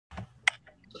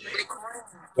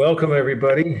Welcome,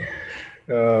 everybody.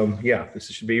 Yeah,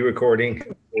 this should be recording,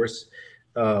 of course.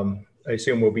 I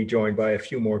assume we'll be joined by a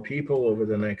few more people over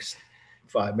the next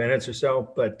 5 minutes or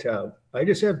so, but I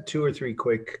just have two or three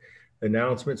quick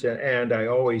announcements, and I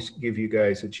always give you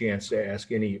guys a chance to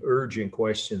ask any urgent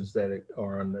questions that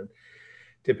are on the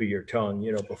tip of your tongue,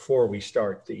 before we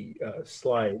start the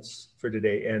slides for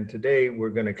today. And today we're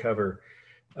going to cover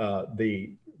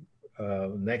the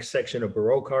next section of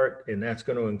Baroque art, and that's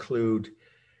going to include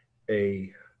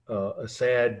a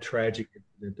sad, tragic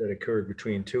incident that occurred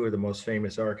between two of the most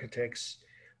famous architects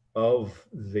of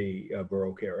the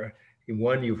Baroque era.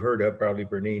 One you've heard of, probably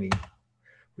Bernini.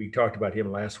 We talked about him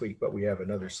last week, but we have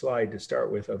another slide to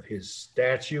start with of his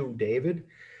statue, David,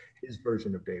 his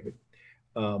version of David.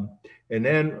 And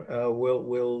then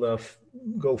we'll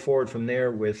go forward from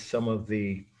there with some of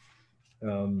the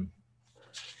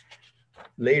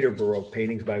later Baroque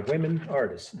paintings by women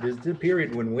artists. There's the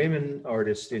period when women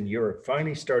artists in Europe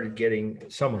finally started getting,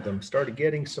 some of them started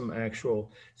getting some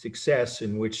actual success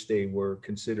in which they were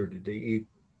considered to equal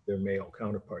their male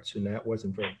counterparts. And that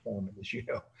wasn't very common, as you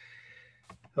know.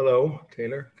 Hello,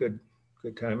 Taylor. Good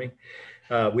timing.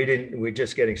 We're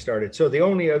just getting started. So the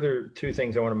only other two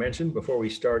things I want to mention before we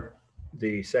start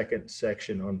the second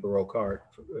section on Baroque art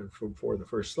for the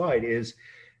first slide is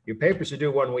your papers are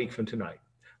due 1 week from tonight.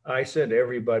 I sent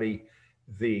everybody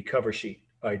the cover sheet.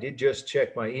 I did just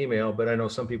check my email, but I know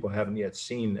some people haven't yet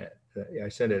seen that. I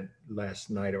sent it last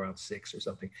night around 6 or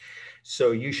something.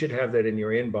 So you should have that in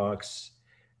your inbox.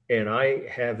 And I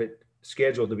have it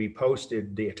scheduled to be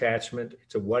posted, the attachment.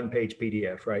 It's a 1-page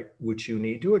PDF, right? Which you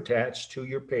need to attach to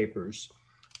your papers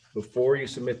before you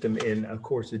submit them in, of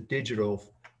course, a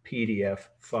digital PDF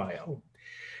file.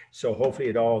 So hopefully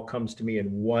it all comes to me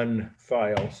in one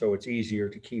file, so it's easier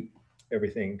to keep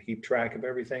track of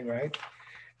everything, right?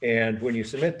 And when you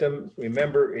submit them,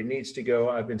 remember it needs to go,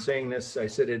 I've been saying this, I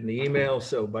said it in the email,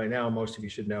 so by now most of you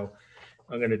should know.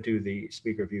 I'm going to do the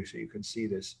speaker view so you can see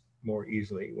this more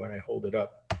easily when I hold it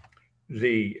up.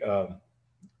 The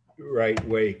right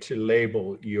way to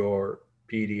label your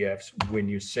PDFs when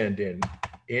you send in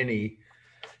any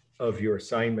of your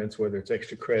assignments, whether it's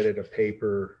extra credit, a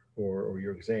paper, or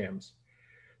your exams.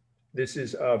 This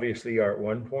is obviously Art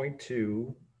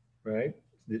 1.2, right?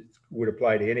 It would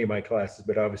apply to any of my classes,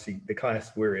 but obviously the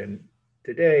class we're in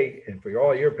today, and for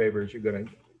all your papers, you're going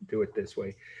to do it this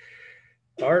way.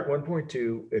 Art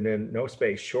 1.2, and then no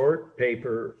space, short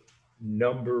paper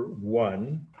number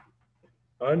 1,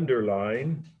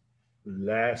 underline,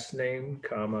 last name,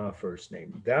 comma, first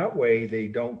name. That way they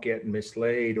don't get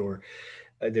mislaid or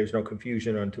there's no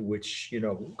confusion onto which,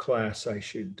 class I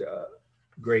should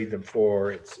grade them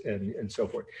for, and so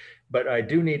forth. But I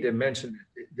do need to mention,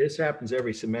 this happens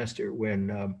every semester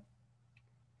when,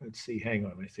 let's see, hang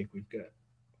on, I think we've got,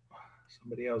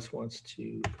 somebody else wants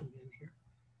to come in here.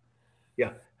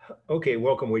 Yeah, okay,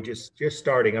 welcome. We're just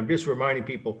starting. I'm just reminding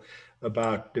people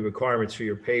about the requirements for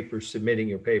your papers, submitting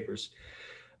your papers,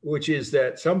 which is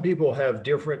that some people have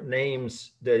different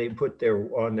names that they put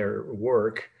on their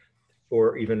work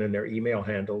or even in their email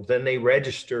handle than they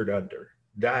registered under.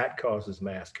 That causes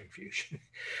mass confusion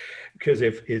because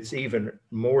if it's even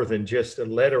more than just a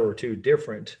letter or two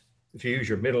different, if you use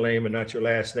your middle name and not your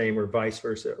last name or vice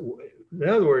versa. In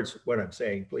other words, what I'm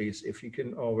saying, please, if you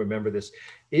can all remember this,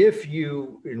 if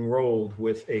you enrolled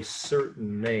with a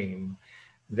certain name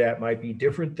that might be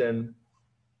different than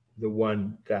the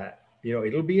one that,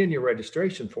 it'll be in your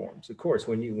registration forms. Of course,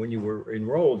 when you were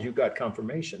enrolled, you got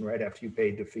confirmation right after you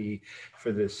paid the fee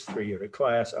for this 3-unit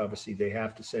class. Obviously, they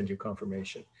have to send you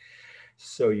confirmation.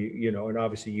 So and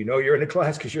obviously you're in a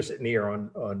class because you're sitting here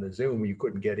on the Zoom. You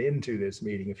couldn't get into this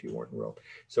meeting if you weren't enrolled.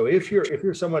 So if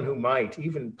you're someone who might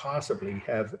even possibly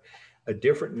have a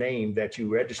different name that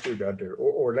you registered under,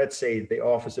 or let's say the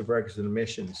Office of Records and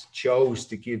Admissions chose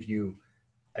to give you,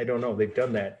 I don't know, they've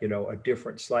done that, a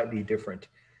different, slightly different,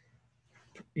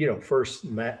 first,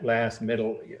 last,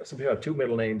 middle, some people have 2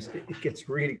 middle names. It gets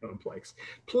really complex.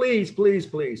 Please, please,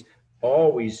 please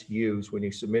always use, when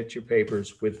you submit your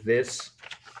papers with this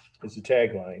as a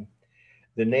tagline,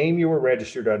 the name you were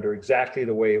registered under exactly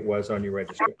the way it was on your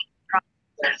registration.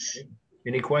 Okay.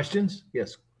 Any questions?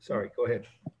 Yes, sorry, go ahead.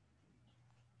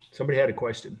 Somebody had a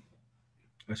question.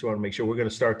 I just want to make sure we're going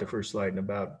to start the first slide in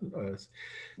about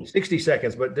 60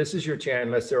 seconds, but this is your chance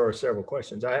unless there are several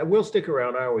questions. I will stick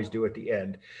around. I always do at the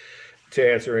end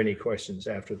to answer any questions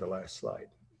after the last slide.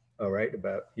 All right,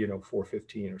 about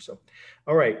 4:15 or so.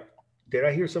 All right, did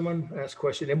I hear someone ask a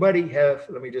question? Anybody have,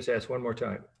 let me just ask one more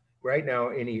time. Right now,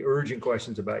 any urgent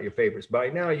questions about your papers? By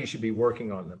now, you should be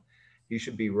working on them. You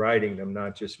should be writing them,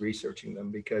 not just researching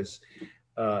them, because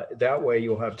That way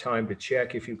you'll have time to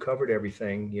check if you covered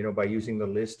everything, by using the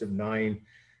list of 9,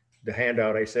 the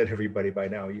handout I said everybody by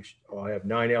now, you should all have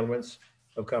 9 elements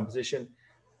of composition.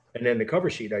 And then the cover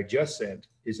sheet I just sent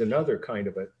is another kind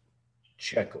of a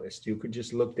checklist. You could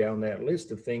just look down that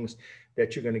list of things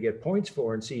that you're going to get points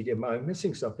for and see, am I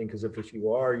missing something? Because if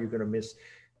you are, you're going to miss,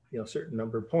 a certain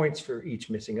number of points for each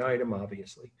missing item,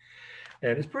 obviously.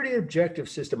 And it's pretty objective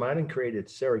system. I didn't create it.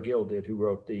 Sarah Gill did, who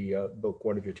wrote the book,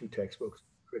 one of your 2 textbooks,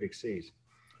 Critic Sees.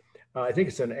 I think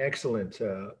it's an excellent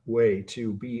way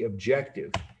to be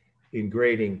objective in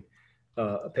grading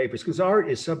papers, because art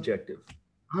is subjective.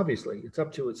 Obviously, it's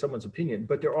up to someone's opinion,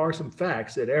 but there are some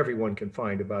facts that everyone can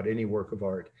find about any work of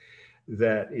art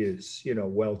that is,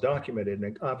 well documented.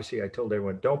 And obviously, I told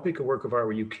everyone, don't pick a work of art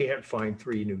where you can't find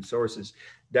 3 new sources.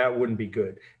 That wouldn't be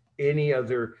good. Any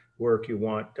other work you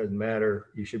want, doesn't matter.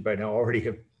 You should by now already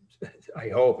have, I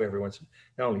hope everyone's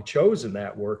not only chosen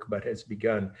that work, but has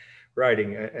begun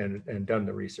writing and done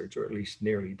the research, or at least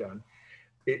nearly done.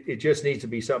 It just needs to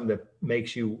be something that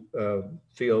makes you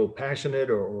feel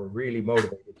passionate or really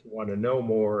motivated to want to know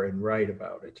more and write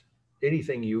about it.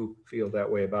 Anything you feel that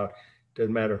way about,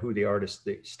 doesn't matter who the artist,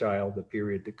 the style, the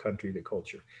period, the country, the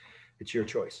culture. It's your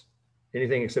choice.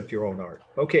 Anything except your own art.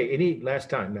 Okay, last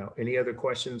time now, any other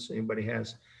questions anybody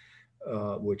has?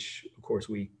 Which, of course,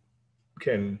 we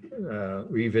can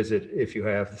revisit if you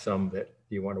have some that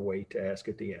you want to wait to ask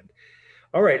at the end.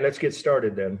 All right, let's get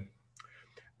started then.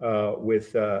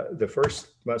 With the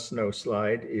first must-know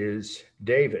slide is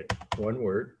David, one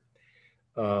word,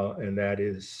 and that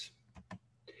is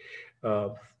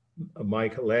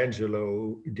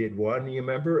Michelangelo did one, you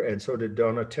remember, and so did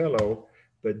Donatello,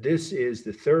 but this is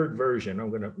the 3rd version. I'm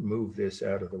going to move this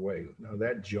out of the way. Now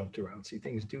that jumped around. See,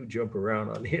 things do jump around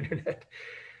on the internet.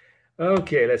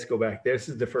 Okay, let's go back. This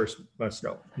is the first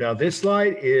must-know. Now this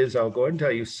slide is, I'll go ahead and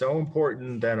tell you, so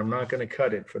important that I'm not going to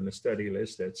cut it from the study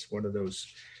list. That's one of those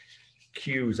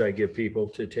cues I give people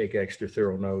to take extra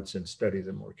thorough notes and study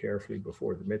them more carefully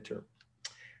before the midterm.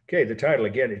 Okay, the title,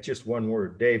 again, it's just one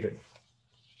word, David.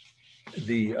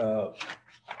 The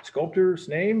sculptor's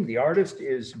name, the artist,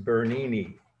 is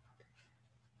Bernini.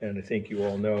 And I think you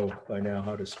all know by now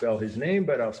how to spell his name,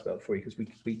 but I'll spell it for you because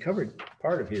we covered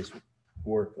part of his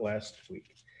work last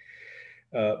week.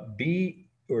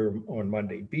 On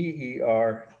Monday, Bernini,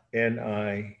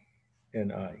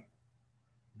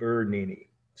 Bernini.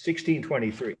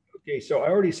 1623. Okay, so I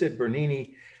already said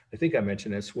Bernini. I think I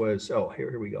mentioned this was,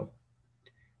 here we go.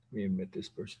 Let me admit this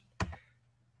person.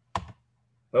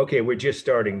 Okay, we're just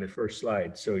starting the first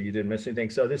slide, so you didn't miss anything.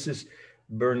 So this is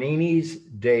Bernini's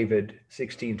David,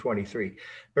 1623.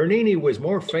 Bernini was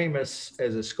more famous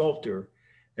as a sculptor.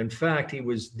 In fact, he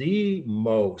was the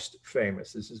most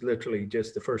famous. This is literally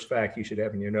just the first fact you should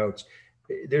have in your notes.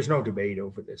 There's no debate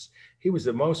over this. He was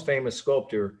the most famous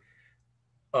sculptor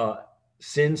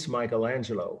since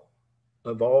Michelangelo,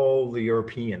 of all the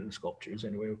European sculptures.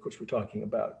 Anyway, of course, we're talking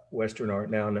about Western art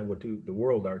now, and then we'll do the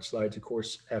world art slides, of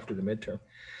course, after the midterm.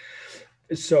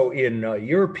 So in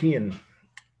European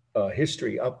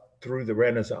history up through the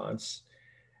Renaissance,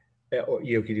 or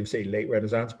you could even say late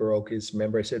Renaissance, Baroque is,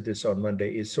 remember I said this on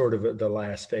Monday, is sort of the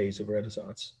last phase of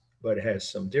Renaissance, but it has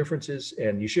some differences,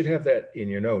 and you should have that in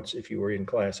your notes if you were in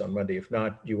class on Monday. If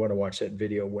not, you want to watch that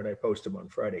video when I post them on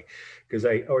Friday, because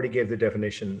I already gave the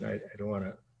definition. I don't want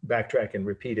to backtrack and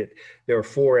repeat it. There are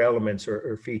 4 elements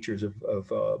or features of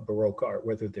Baroque art,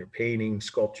 whether they're painting,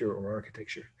 sculpture, or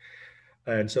architecture.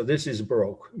 And so this is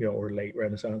Baroque, or late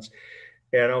Renaissance.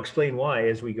 And I'll explain why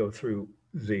as we go through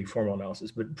the formal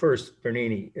analysis. But first,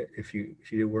 Bernini, if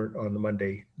you weren't on the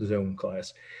Monday Zoom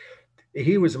class,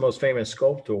 he was the most famous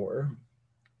sculptor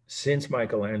since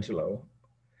Michelangelo.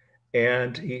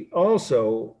 And he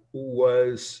also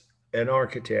was an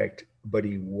architect, but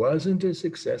he wasn't as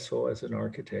successful as an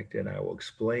architect. And I will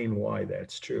explain why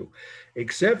that's true,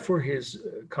 except for his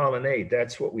colonnade.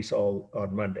 That's what we saw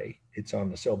on Monday. It's on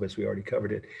the syllabus. We already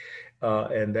covered it.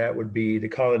 And that would be the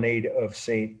colonnade of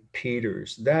St.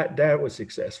 Peter's. That was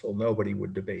successful. Nobody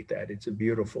would debate that. It's a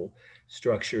beautiful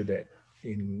structure that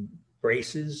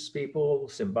embraces people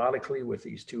symbolically with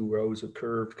these 2 rows of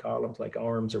curved columns like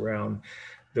arms around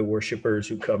the worshipers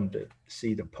who come to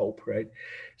see the Pope, right?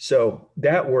 So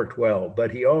that worked well,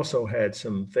 but he also had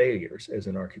some failures as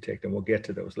an architect, and we'll get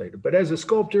to those later. But as a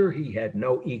sculptor, he had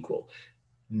no equal.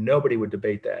 Nobody would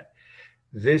debate that.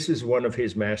 This is one of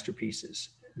his masterpieces.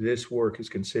 This work is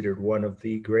considered one of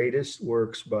the greatest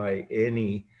works by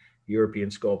any European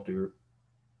sculptor,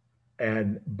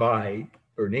 and by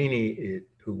Bernini,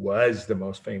 who was the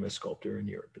most famous sculptor in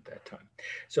Europe at that time.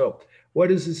 So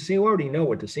what is the scene? We already know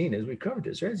what the scene is. We covered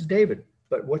this, right? It's David.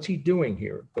 But what's he doing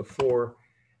here before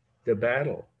The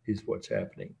battle is what's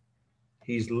happening.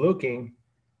 He's looking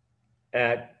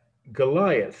at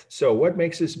Goliath. So what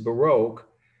makes this Baroque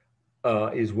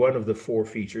is one of the four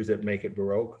features that make it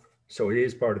Baroque. So it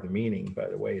is part of the meaning, by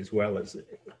the way, as well as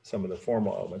some of the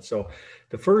formal elements. So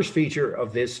the first feature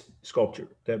of this sculpture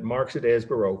that marks it as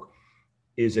Baroque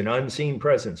is an unseen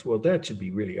presence. Well, that should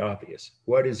be really obvious.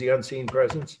 What is the unseen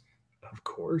presence? Of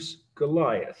course,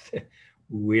 Goliath.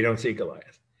 We don't see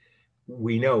Goliath.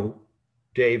 We know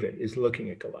David is looking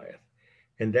at Goliath.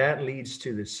 And that leads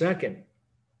to the second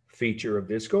feature of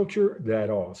this sculpture that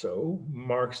also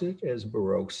marks it as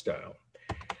Baroque style.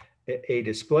 A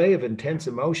display of intense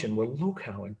emotion. Well, look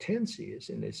how intense he is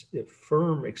in his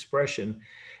firm expression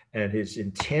and his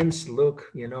intense look,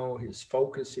 you know, his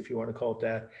focus, if you want to call it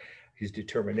that, his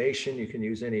determination. You can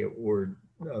use any word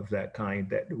of that kind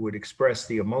that would express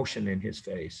the emotion in his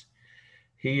face.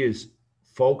 He is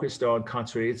focused on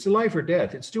concentrating. It's life or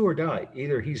death. It's do or die.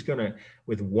 Either he's going to,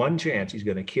 with one chance, he's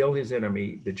going to kill his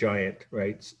enemy, the giant,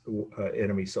 right,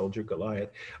 enemy soldier Goliath,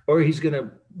 or he's going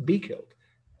to be killed.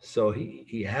 So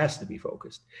he has to be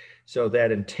focused. So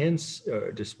that intense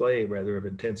display, rather, of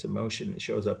intense emotion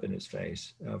shows up in his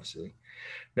face, obviously.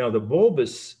 Now, the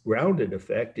bulbous rounded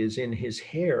effect is in his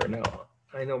hair. Now,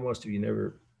 I know most of you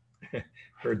never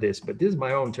heard this, but this is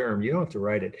my own term. You don't have to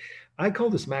write it. I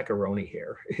call this macaroni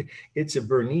hair. It's a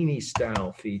Bernini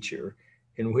style feature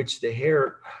in which the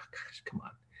hair, oh gosh, come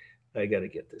on. I got to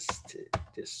get this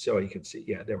so you can see.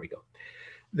 Yeah, there we go.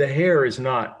 The hair is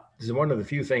not, this is one of the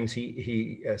few things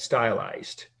he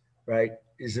stylized, right?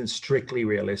 Isn't strictly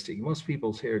realistic. Most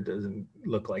people's hair doesn't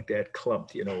look like that,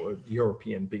 clumped, you know,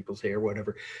 European people's hair,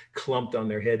 whatever, clumped on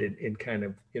their head in kind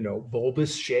of, you know,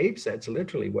 bulbous shapes. That's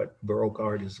literally what Baroque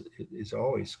art is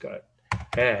always got,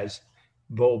 has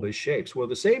bulbous shapes. Well,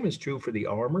 the same is true for the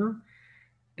armor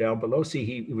down below. See,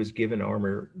 he was given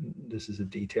armor. This is a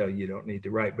detail you don't need to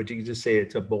write, but you can just say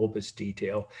it's a bulbous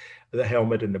detail. The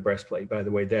helmet and the breastplate, by the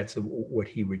way, that's what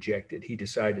he rejected. He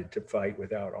decided to fight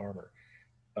without armor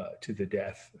to the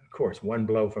death. Of course, one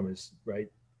blow from his right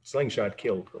slingshot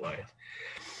killed Goliath.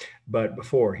 But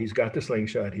before, he's got the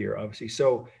slingshot here, obviously.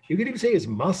 So you could even say his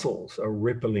muscles are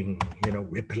rippling, you know,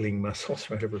 rippling muscles,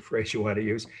 whatever phrase you want to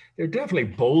use. They're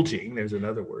definitely bulging. There's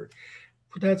another word.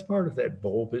 But that's part of that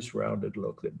bulbous, rounded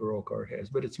look that Baroque art has.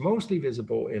 But it's mostly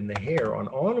visible in the hair on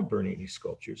all of Bernini's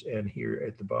sculptures and here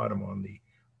at the bottom on the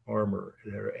armor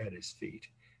that are at his feet.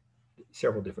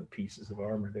 Several different pieces of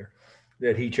armor there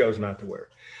that he chose not to wear.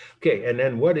 Okay, and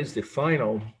then what is the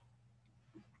final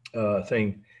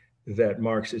thing that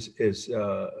marks is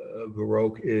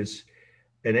Baroque is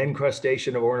an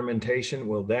incrustation of ornamentation.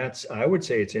 Well, that's, I would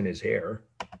say it's in his hair,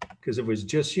 because it was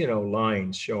just, you know,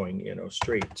 lines showing, you know,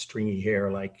 straight, stringy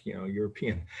hair like, you know,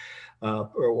 European,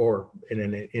 or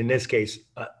in this case,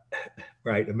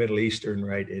 right, a Middle Eastern,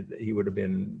 right, he would have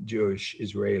been Jewish,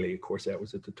 Israeli. Of course, that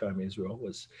was at the time Israel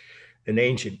was an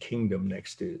ancient kingdom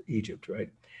next to Egypt, right?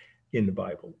 In the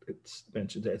Bible, it's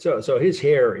mentioned that. So his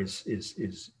hair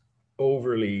is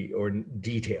overly or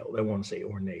detailed. I won't say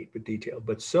ornate, but detailed.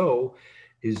 But so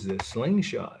is the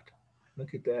slingshot.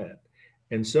 Look at that.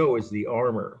 And so is the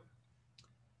armor.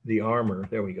 The armor,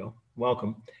 there we go.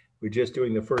 Welcome. We're just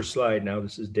doing the first slide now.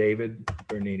 This is David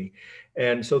Bernini.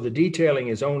 And so the detailing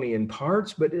is only in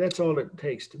parts, but that's all it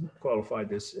takes to qualify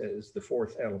this as the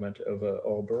fourth element of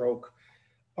all Baroque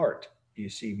art. You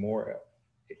see more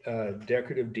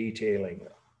decorative detailing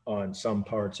on some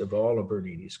parts of all of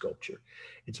Bernini's sculpture.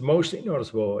 It's mostly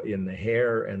noticeable in the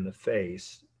hair and the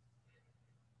face,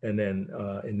 and then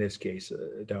in this case,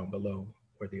 down below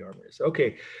where the armor is.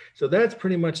 Okay, so that's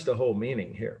pretty much the whole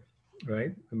meaning here,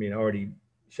 right? I mean, I already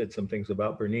said some things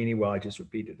about Bernini, well, I just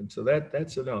repeated them. So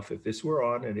that's enough. If this were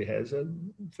on, and it has a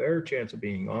fair chance of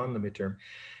being on the midterm,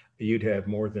 you'd have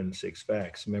more than 6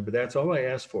 facts. Remember, that's all I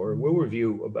asked for. We'll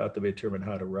review about the midterm and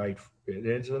how to write it.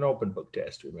 It's an open book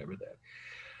test, remember that.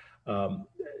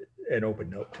 An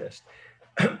open note test.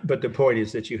 But the point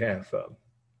is that you have,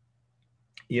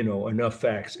 you know, enough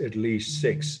facts, at least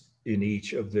 6 in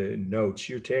each of the notes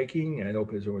you're taking. I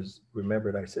hope it was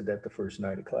remembered. I said that the first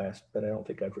night of class, but I don't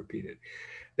think I've repeated.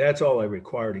 That's all I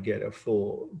require to get a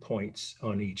full points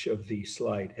on each of the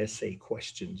slide essay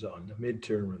questions on the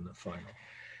midterm and the final.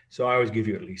 So I always give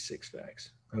you at least 6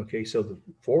 facts. Okay, so the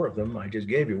 4 of them I just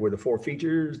gave you were the 4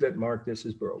 features that mark this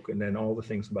as Baroque, and then all the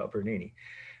things about Bernini.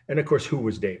 And of course, who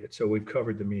was David? So we've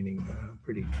covered the meaning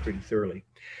pretty thoroughly.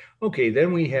 Okay,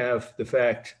 then we have the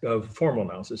fact of formal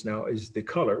analysis. Now, is the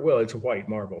color? Well, it's a white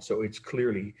marble, so it's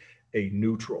clearly a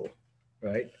neutral,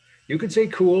 right? You could say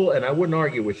cool, and I wouldn't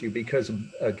argue with you, because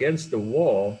against the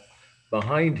wall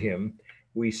behind him,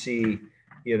 we see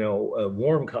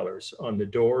warm colors on the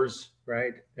doors,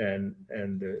 right? And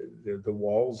the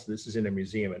walls. This is in a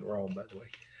museum in Rome, by the way.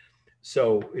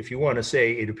 So if you want to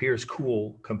say it appears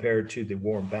cool compared to the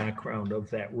warm background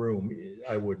of that room,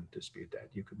 I wouldn't dispute that.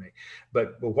 You could make,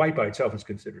 but white by itself is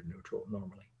considered neutral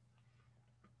normally.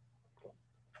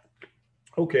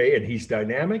 Okay, and he's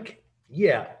dynamic.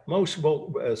 Yeah, most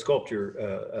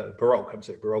sculpture, Baroque, I'm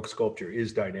sorry, Baroque sculpture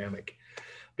is dynamic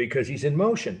because he's in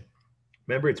motion.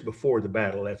 Remember, it's before the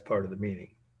battle. That's part of the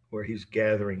meaning, where he's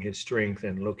gathering his strength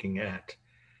and looking at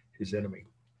his enemy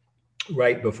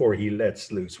right before he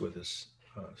lets loose with his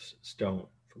stone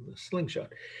from the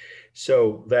slingshot.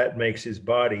 So that makes his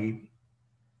body,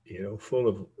 full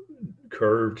of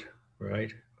curved,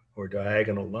 right, or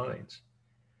diagonal lines.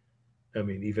 I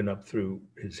mean, even up through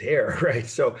his hair, right?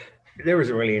 So there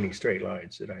isn't really any straight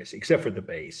lines that I see, except for the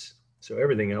base. So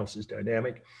everything else is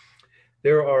dynamic.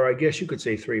 There are, I guess you could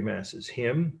say, three masses: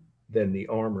 him, then the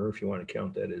armor, if you want to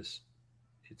count that as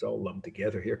it's all lumped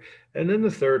together here. And then the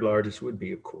third largest would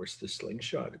be, of course, the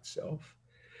slingshot itself.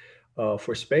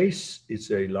 For space,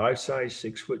 it's a life-size,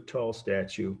 6-foot tall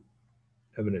statue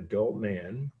of an adult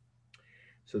man.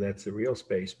 So that's the real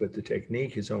space, but the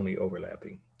technique is only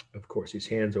overlapping. Of course, his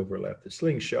hands overlap the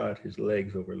slingshot, his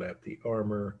legs overlap the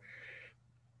armor.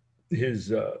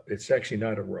 It's actually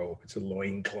not a robe, it's a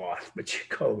loincloth, but you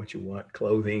call it what you want,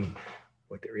 clothing.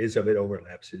 What there is of it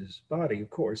overlaps his body, of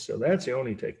course. So that's the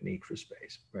only technique for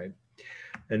space, right?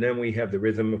 And then we have the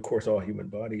rhythm, of course, all human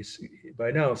bodies.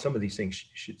 By now, some of these things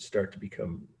should start to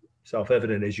become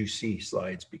self-evident as you see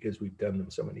slides because we've done them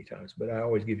so many times. But I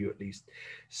always give you at least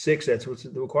 6. That's what's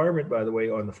the requirement, by the way,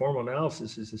 on the formal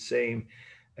analysis is the same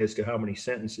as to how many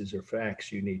sentences or facts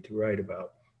you need to write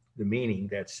about the meaning.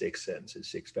 That's 6 sentences,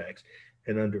 6 facts.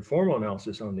 And under formal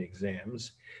analysis on the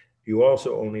exams, you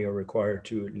also only are required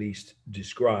to at least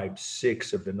describe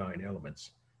 6 of the 9 elements.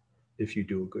 If you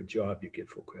do a good job, you get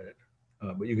full credit.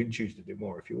 But you can choose to do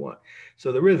more if you want.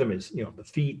 So the rhythm is, the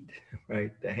feet,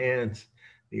 right? The hands,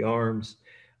 the arms,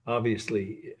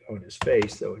 obviously on his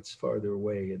face, though it's farther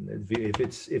away. And if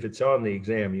it's on the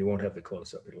exam, you won't have the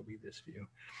close-up. It'll be this view.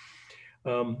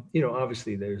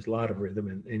 Obviously there's a lot of rhythm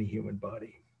in any human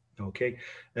body. Okay,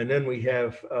 and then we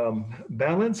have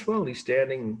balance. Well, he's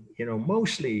standing,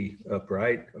 mostly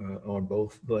upright on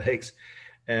both legs,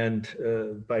 and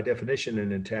by definition,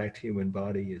 an intact human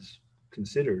body is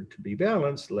considered to be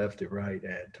balanced, left to right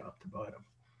and top to bottom.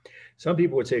 Some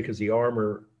people would say because the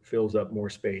armor fills up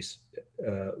more space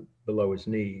below his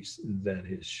knees than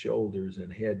his shoulders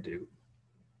and head do.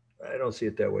 I don't see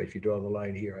it that way. If you draw the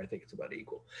line here, I think it's about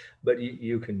equal. But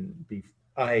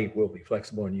I will be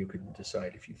flexible, and you can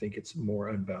decide if you think it's more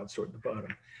unbalanced toward the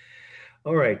bottom.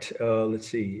 All right, let's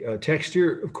see.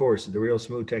 Texture, of course, the real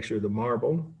smooth texture of the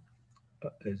marble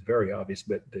is very obvious,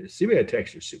 but the simulated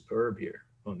texture is superb here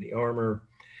on the armor,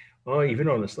 even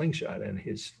on the slingshot and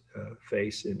his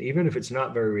face. And even if it's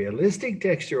not very realistic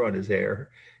texture on his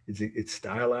hair, it's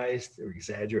stylized or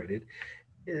exaggerated,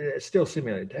 it's still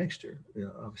simulated texture.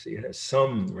 Obviously, it has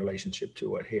some relationship to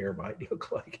what hair might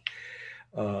look like.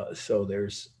 So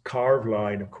there's carved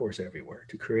line, of course, everywhere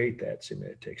to create that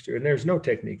simulated texture. And there's no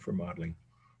technique for modeling.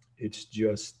 It's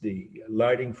just the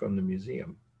lighting from the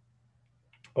museum.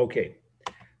 Okay,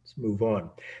 let's move on.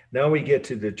 Now we get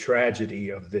to the tragedy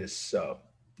of this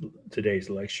today's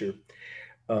lecture.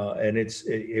 And it's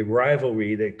a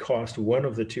rivalry that cost one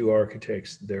of the two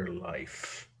architects their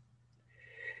life.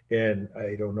 And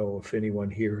I don't know if anyone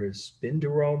here has been to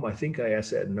Rome. I think I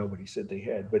asked that and nobody said they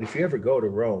had. But if you ever go to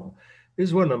Rome, this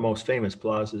is one of the most famous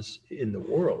plazas in the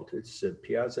world. It's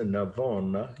Piazza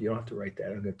Navona. You don't have to write that.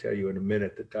 I'm going to tell you in a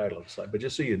minute the title of the slide, but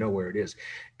just so you know where it is.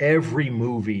 Every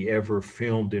movie ever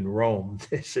filmed in Rome,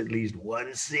 there's at least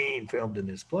one scene filmed in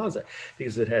this plaza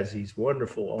because it has these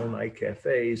wonderful all-night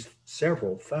cafes,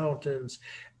 several fountains,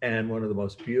 and one of the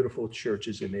most beautiful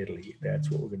churches in Italy.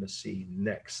 That's what we're going to see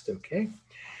next, okay?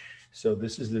 So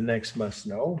this is the next must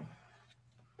know.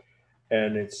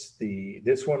 And it's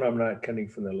this one I'm not cutting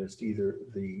from the list either.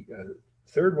 The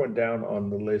third one down on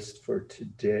the list for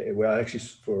today, well, actually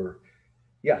for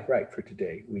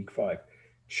today, week 5.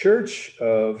 Church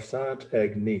of Sant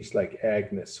Agnes, like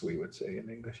Agnes, we would say in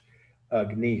English.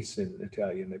 Agnes in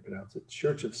Italian, they pronounce it.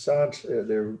 Church of Sant,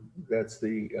 that's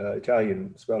the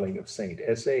Italian spelling of saint,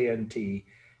 S-A-N-T,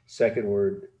 second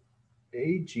word,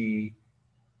 A-G-N-E-S-E.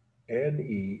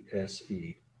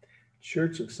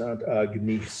 Church of Sant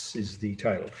Agnes is the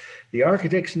title. The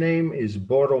architect's name is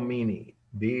Borromini,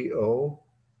 B-O-R-R-O-M-I-N-I,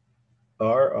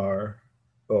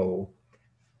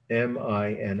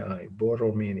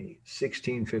 Borromini,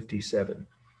 1657.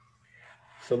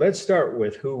 So let's start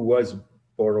with who was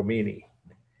Borromini.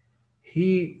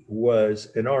 He was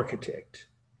an architect,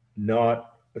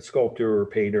 not a sculptor or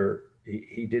painter.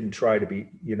 He didn't try to be,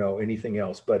 anything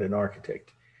else but an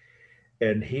architect.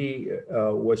 And he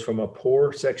was from a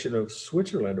poor section of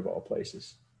Switzerland, of all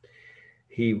places.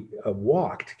 He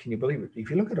walked, can you believe it? If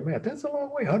you look at a map, that's a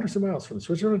long way, hundreds of miles from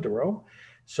Switzerland to Rome.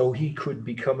 So he could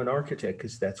become an architect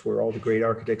because that's where all the great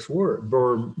architects were.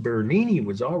 Bernini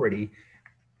was already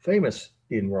famous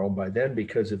in Rome by then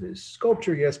because of his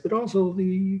sculpture, yes, but also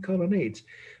the colonnades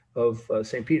of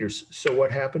St. Peter's. So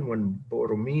what happened when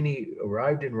Borromini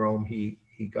arrived in Rome, he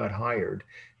got hired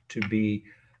to be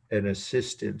an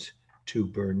assistant to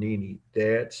Bernini.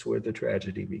 That's where the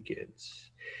tragedy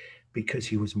begins, because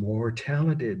he was more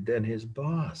talented than his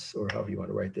boss, or however you want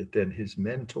to write that, than his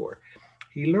mentor.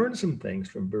 He learned some things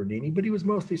from Bernini, but he was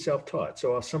mostly self-taught.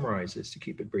 So I'll summarize this to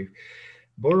keep it brief.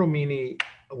 Borromini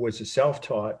was a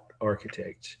self-taught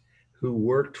architect who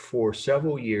worked for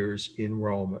several years in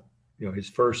Rome. His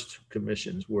first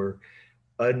commissions were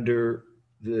under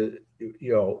the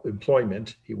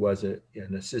employment. He was an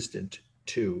assistant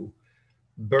to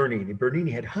Bernini.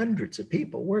 Bernini had hundreds of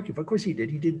people working. Of course, he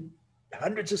did. He did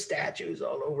hundreds of statues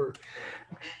all over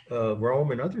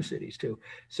Rome and other cities too.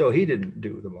 So he didn't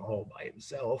do them all by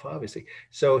himself, obviously.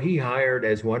 So he hired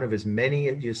as one of his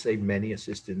many, just say many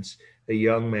assistants, a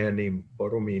young man named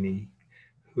Borromini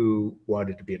who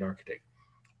wanted to be an architect.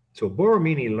 So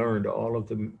Borromini learned all of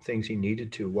the things he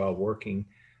needed to while working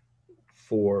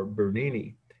for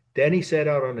Bernini. Then he set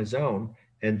out on his own,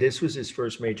 and this was his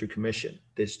first major commission,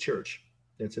 this church.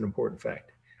 That's an important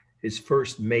fact. His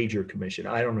first major commission.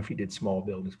 I don't know if he did small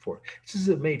buildings before. This is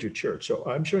a major church. So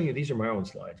I'm showing you, these are my own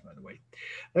slides, by the way.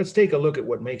 Let's take a look at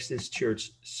what makes this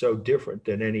church so different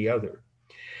than any other.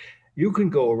 You can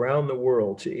go around the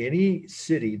world to any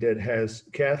city that has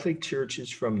Catholic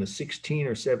churches from the 16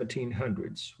 or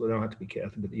 1700s. Well, they don't have to be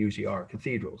Catholic, but they usually are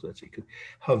cathedrals. Let's see,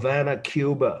 Havana,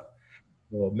 Cuba,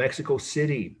 Mexico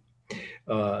City,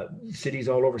 cities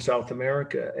all over South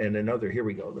America, and another. Here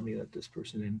we go. Let me let this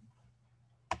person in.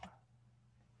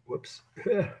 Whoops.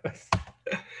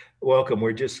 Welcome.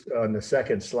 We're just on the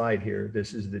second slide here.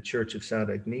 This is the Church of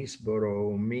Sant'Agnes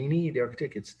Borromini, the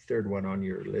architect. It's the third one on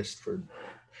your list for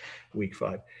week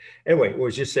 5. Anyway, I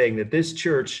was just saying that this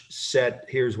church set,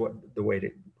 here's what the way to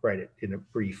write it in a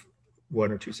brief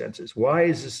 1 or 2 sentences. Why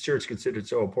is this church considered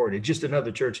so important? It's just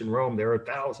another church in Rome. There are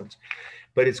thousands,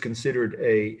 but it's considered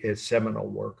a seminal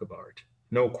work of art.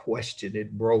 No question,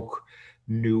 it broke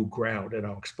new ground, and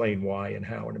I'll explain why and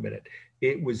how in a minute.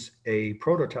 It was a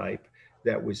prototype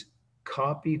that was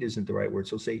copied, isn't the right word,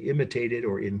 so say imitated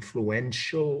or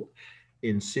influential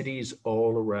in cities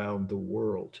all around the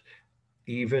world.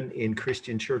 Even in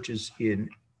Christian churches in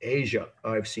Asia,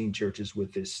 I've seen churches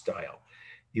with this style.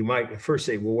 You might first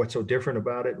say, well, what's so different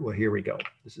about it? Well, here we go.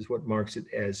 This is what marks it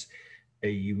as a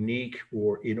unique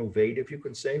or innovative, you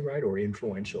can say, right? Or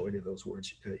influential, any of those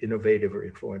words, innovative or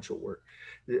influential word.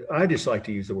 I just like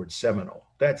to use the word seminal.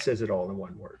 That says it all in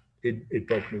one word. It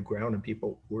broke new ground and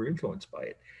people were influenced by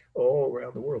it all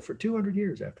around the world for 200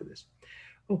 years after this.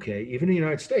 Okay, even in the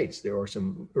United States, there are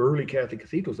some early Catholic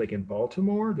cathedrals, like in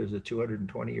Baltimore, there's a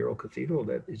 220-year-old cathedral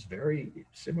that is very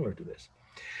similar to this.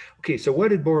 Okay, so what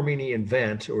did Borromini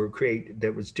invent or create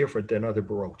that was different than other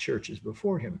Baroque churches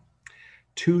before him?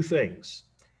 2 things.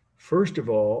 First of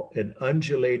all, an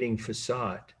undulating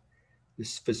facade.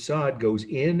 This facade goes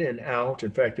in and out.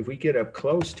 In fact, if we get up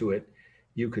close to it,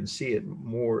 you can see it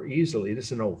more easily. This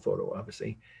is an old photo,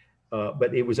 obviously,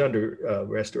 but it was under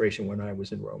restoration when I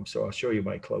was in Rome. So I'll show you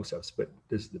my close-ups, but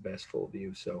this is the best full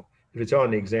view. So if it's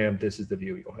on the exam, this is the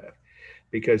view you'll have.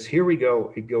 Because here we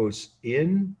go, it goes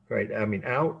in, right? I mean,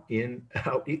 out, in,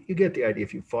 out. You get the idea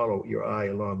if you follow your eye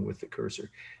along with the cursor.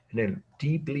 And then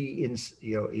deeply in,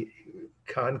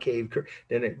 concave,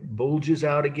 then it bulges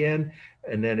out again.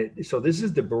 And then so this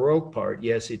is the Baroque part.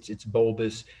 Yes, it's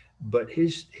bulbous, but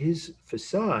his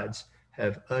facades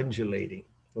have undulating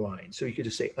lines. So you could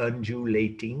just say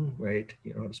undulating, right?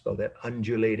 You know how to spell that,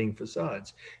 undulating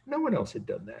facades. No one else had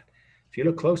done that. If you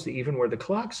look closely, even where the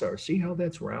clocks are, see how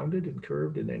that's rounded and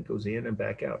curved and then goes in and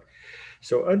back out.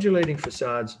 So undulating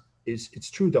facades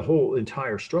it's true the whole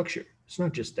entire structure. It's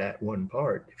not just that one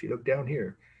part. If you look down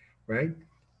here, right?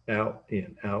 Out,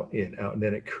 in, and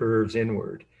then it curves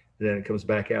inward. And then it comes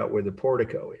back out where the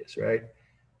portico is, right?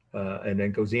 And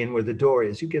then goes in where the door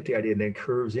is. You get the idea, and then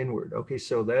curves inward. Okay,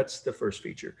 so that's the first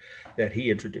feature that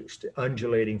he introduced, the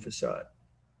undulating facade.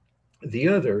 The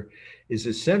other is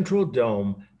a central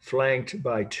dome flanked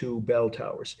by 2 bell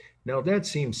towers. Now that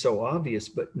seems so obvious,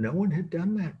 but no one had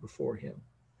done that before him,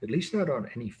 at least not on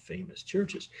any famous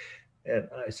churches. And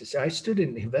I stood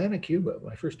in Havana, Cuba.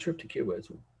 My first trip to Cuba is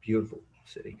beautiful,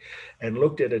 city, and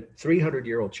looked at a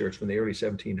 300-year-old church from the early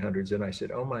 1700s. And I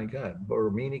said, oh my God,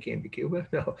 Borromini came to Cuba?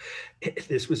 No,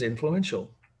 this was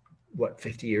influential. What,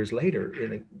 50 years later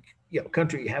in a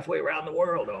country halfway around the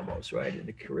world almost, right, in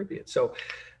the Caribbean. So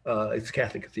it's a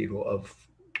Catholic cathedral of,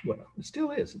 well, it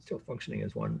still is. It's still functioning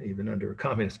as one, even under a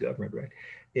communist government, right,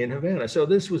 in Havana. So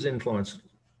this was influential,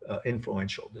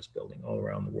 this building, all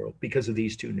around the world because of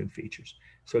these two new features.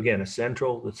 So again, the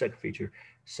second feature,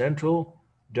 central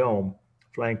dome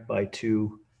flanked by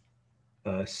two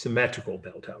symmetrical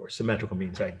bell towers. Symmetrical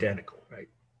means identical, right?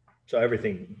 So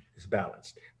everything is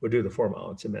balanced. We'll do the formal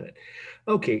elements in a minute.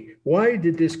 Okay, why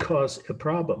did this cause a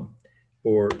problem?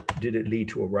 Or did it lead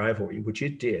to a rivalry? Which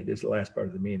it did, is the last part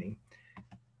of the meaning.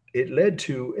 It led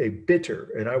to a bitter,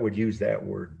 and I would use that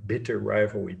word, bitter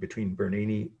rivalry between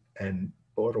Bernini and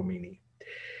Borromini,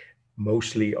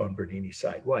 mostly on Bernini's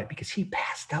side. Why? Because he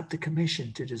passed up the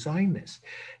commission to design this.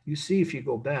 You see, if you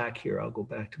go back here, I'll go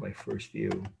back to my first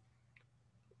view.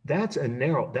 That's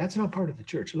not part of the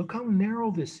church. Look how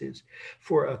narrow this is.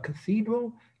 For a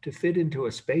cathedral to fit into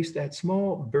a space that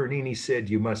small, Bernini said,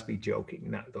 you must be joking.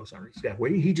 No, those aren't exact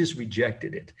way. He just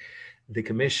rejected it. The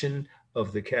commission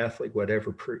of the Catholic,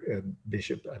 whatever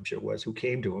bishop, I'm sure it was, who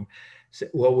came to him,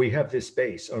 said, well, we have this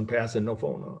space on Piazza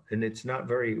Navona, and it's not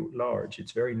very large.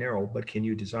 It's very narrow, but can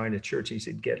you design a church? He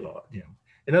said, get lost.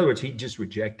 In other words, he just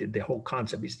rejected the whole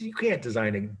concept. He said, you can't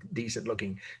design a decent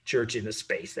looking church in a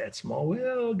space that small.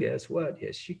 Well, guess what?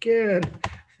 Yes, you can.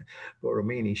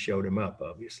 Borromini showed him up,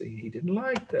 obviously. He didn't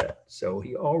like that. So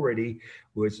he already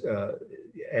was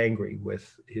angry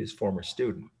with his former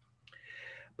student.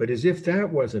 But as if that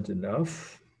wasn't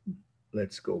enough,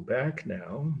 let's go back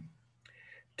now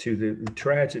to the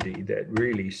tragedy that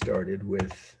really started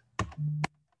with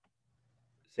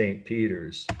St.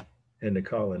 Peter's and the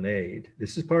colonnade.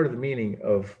 This is part of the meaning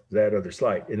of that other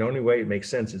slide. And the only way it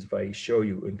makes sense is if I show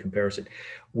you in comparison.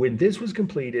 When this was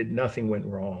completed, nothing went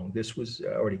wrong. This was,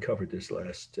 I already covered this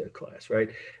last class, right?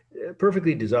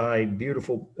 Perfectly designed,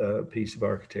 beautiful piece of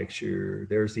architecture.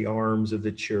 There's the arms of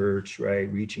the church,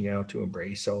 right? Reaching out to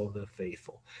embrace all the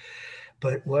faithful.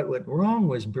 But what went wrong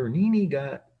was Bernini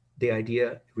got the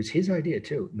idea, it was his idea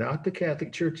too, not the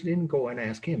Catholic Church. Didn't go and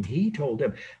ask him. He told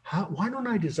them, why don't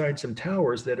I design some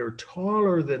towers that are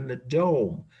taller than the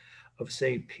dome of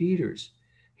St. Peter's?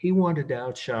 He wanted to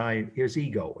outshine his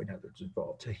ego, in other words,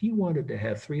 involved. So he wanted to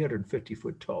have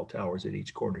 350-foot tall towers at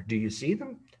each corner. Do you see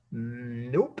them?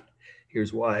 Nope.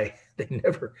 Here's why.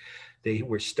 They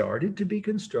were started to be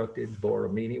constructed.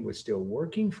 Borromini was still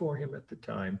working for him at the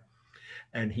time.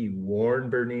 And he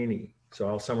warned Bernini. So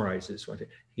I'll summarize this one.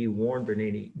 He warned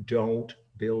Bernini, don't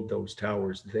build those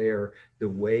towers there. The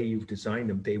way you've designed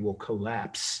them, they will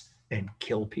collapse and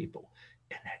kill people.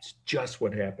 And that's just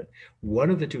what happened. One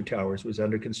of the two towers was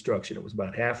under construction. It was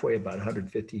about halfway, about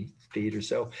 150 feet or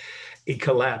so. It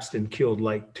collapsed and killed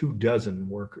like 24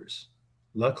 workers.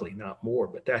 Luckily, not more,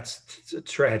 but that's a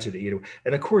tragedy.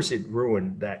 And of course, it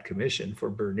ruined that commission for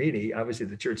Bernini. Obviously,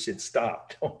 the church said,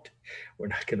 stop, we're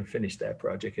not going to finish that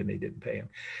project, and they didn't pay him.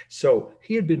 So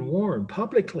he had been warned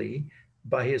publicly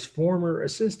by his former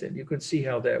assistant. You could see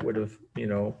how that would have,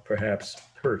 perhaps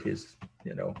hurt his,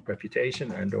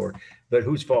 reputation but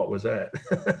whose fault was that?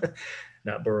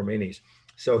 Not Borromini's.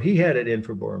 So he had it in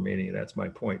for Borromini. That's my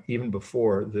point, even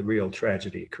before the real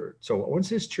tragedy occurred. So once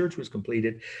this church was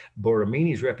completed,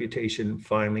 Borromini's reputation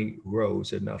finally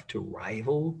rose enough to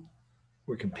rival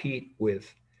or compete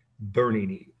with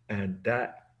Bernini. And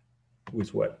that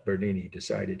was what Bernini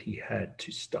decided he had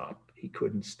to stop. He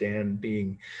couldn't stand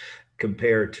being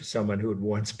compared to someone who had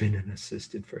once been an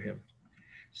assistant for him.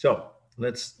 So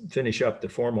let's finish up the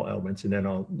formal elements, and then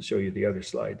I'll show you the other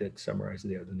slide that summarizes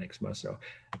the next month. So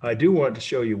I do want to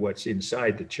show you what's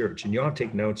inside the church, and you'll have to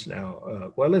take notes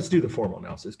now. Well, let's do the formal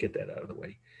analysis, get that out of the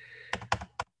way.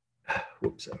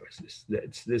 Whoops,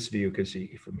 it's this view, because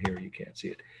from here you can't see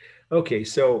it. Okay,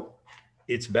 so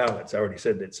it's balanced. I already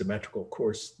said that symmetrical. Of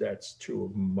course, that's true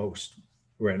of most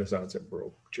Renaissance and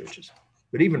Baroque churches,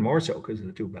 but even more so because of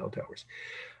the two bell towers.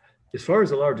 As far as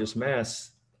the largest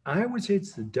mass, I would say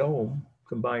it's the dome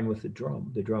combined with the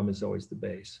drum. The drum is always the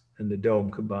base, and the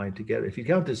dome combined together. If you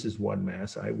count this as one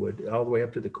mass, I would all the way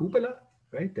up to the cupola,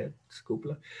 right? That's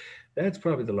cupola. That's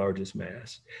probably the largest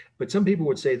mass. But some people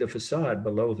would say the facade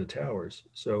below the towers.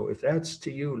 So if that's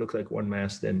to you look like one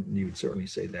mass, then you would certainly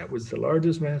say that was the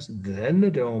largest mass, then the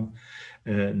dome,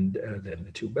 and then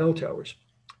the two bell towers.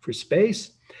 For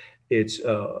space, it's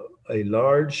a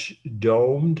large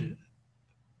domed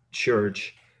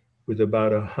church with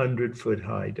about 100-foot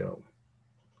high dome.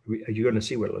 You're going to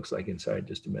see what it looks like inside in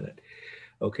just a minute.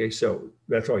 Okay, so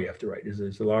that's all you have to write. Is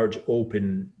there's a large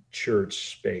open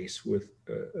church space with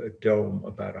a dome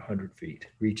about 100 feet,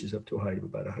 reaches up to a height of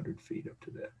about 100 feet up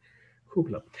to that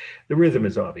cupola. The rhythm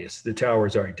is obvious. The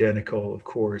towers are identical, of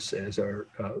course, as are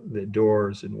the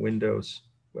doors and windows.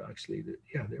 Well, actually,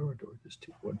 yeah, there are doors. There's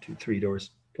two, one, two, three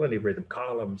doors. Plenty of rhythm,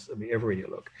 columns. I mean, everywhere you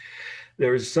look.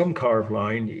 There is some carved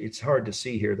line. It's hard to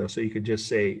see here, though. So you could just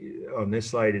say on this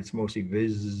slide, it's mostly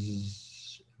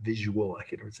visual. I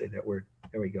can't even say that word.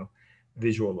 There we go.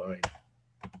 Visual line,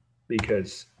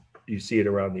 because you see it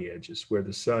around the edges where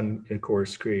the sun, of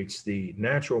course, creates the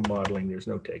natural modeling. There's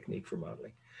no technique for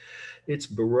modeling. It's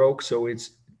Baroque, so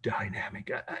it's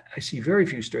dynamic. I see very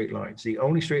few straight lines. The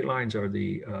only straight lines are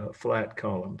the flat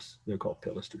columns. They're called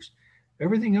pilasters.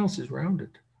 Everything else is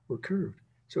rounded or curved.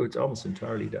 So it's almost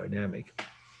entirely dynamic.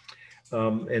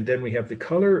 And then we have the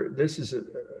color. This is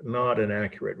not an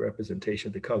accurate representation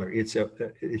of the color. It's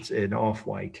an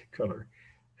off-white color,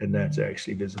 and that's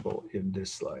actually visible in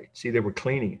this slide. See, they were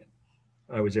cleaning it.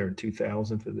 I was there in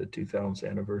 2000 for the 2000th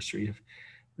anniversary of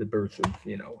the birth of,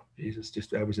 Jesus.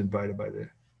 Just I was invited by the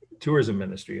tourism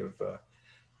ministry of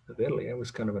Italy. It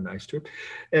was kind of a nice trip.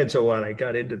 And so when I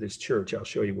got into this church, I'll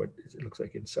show you what it looks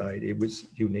like inside. It was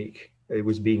unique. It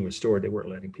was being restored. They weren't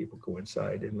letting people go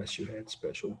inside unless you had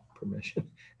special permission.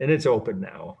 And it's open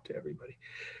now to everybody.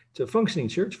 It's a functioning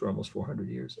church for almost 400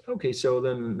 years. Okay, so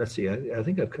then let's see. I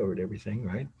think I've covered everything,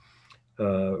 right?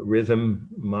 Rhythm,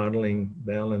 modeling,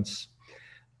 balance,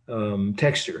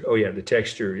 texture. Oh yeah, the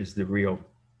texture is the real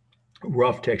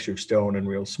rough texture of stone and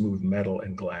real smooth metal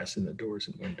and glass in the doors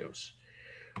and windows.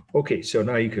 Okay, so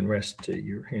now you can rest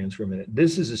your hands for a minute.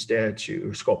 This is a statue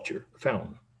or sculpture,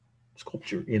 fountain,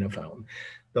 sculpture in a fountain.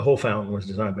 The whole fountain was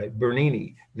designed by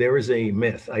Bernini. There is a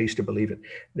myth, I used to believe it,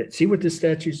 that see what this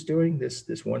statue is doing,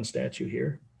 this one statue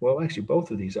here? Well, actually, both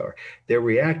of these are. They're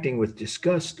reacting with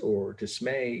disgust or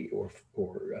dismay or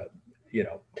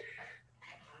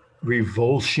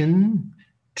revulsion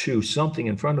to something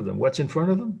in front of them. What's in front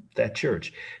of them? That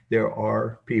church. There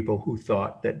are people who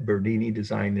thought that Bernini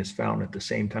designed this fountain at the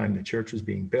same time the church was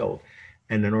being built.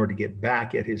 And in order to get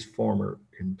back at his former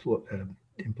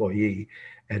employee,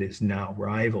 at his now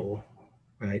rival,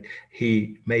 right,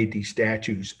 he made these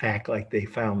statues act like they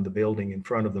found the building in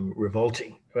front of them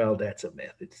revolting. Well, that's a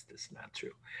myth. It's not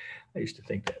true. I used to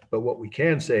think that. But what we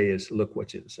can say is, look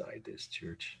what's inside this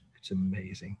church. It's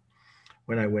amazing.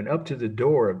 When I went up to the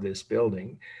door of this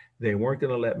building, they weren't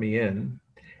going to let me in.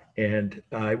 And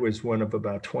I was one of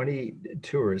about 20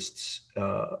 tourists,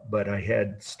 but I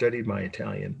had studied my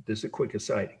Italian. This is a quick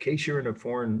aside. In case you're in a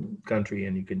foreign country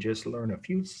and you can just learn a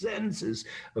few sentences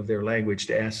of their language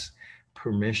to ask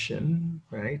permission,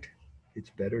 right?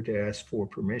 It's better to ask for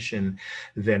permission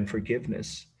than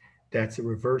forgiveness. That's the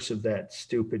reverse of that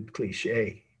stupid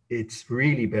cliche. It's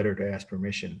really better to ask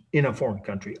permission in a foreign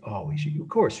country always. Of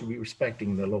course, you'll be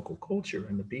respecting the local culture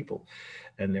and the people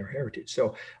and their heritage.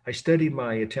 So I studied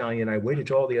my Italian. I waited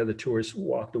till all the other tourists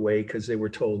walked away because they were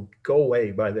told, go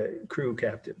away by the crew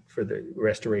captain for the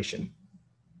restoration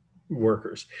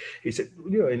workers. He said,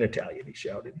 in Italian, he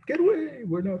shouted, get away,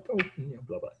 we're not open,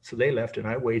 blah, blah. So they left and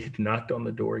I waited, knocked on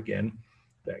the door again.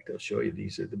 In fact, I'll show you,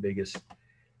 these are the biggest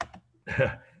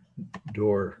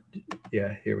door.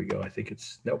 Yeah, here we go. I think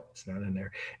nope, it's not in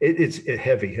there. It's a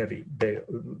heavy,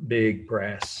 big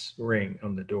brass ring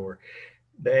on the door.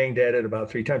 Banged at it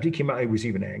about 3 times. He came out, he was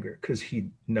even angry because he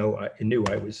knew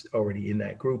I was already in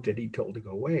that group that he told to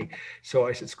go away. So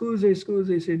I said, scusi,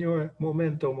 signore,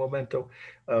 momento.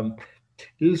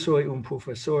 Io soy un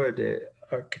professore de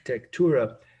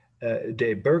architettura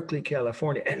de Berkeley,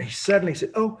 California. And he suddenly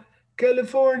said, oh,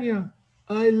 California.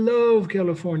 I love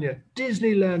California,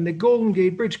 Disneyland, the Golden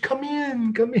Gate Bridge. Come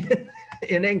in,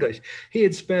 in English. He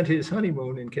had spent his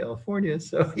honeymoon in California,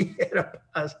 so he had a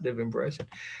positive impression.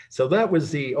 So that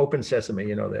was the open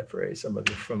sesame, that phrase, some of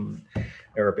it from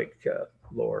Arabic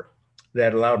lore,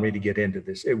 that allowed me to get into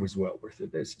this. It was well worth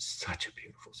it. This is such a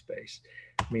beautiful space.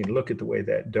 I mean, look at the way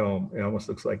that dome, it almost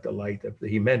looks like the light.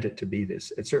 He meant it to be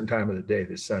this. At a certain time of the day,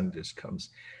 the sun just comes,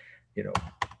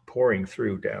 pouring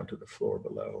through down to the floor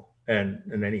below. And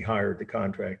then he hired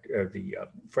the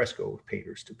fresco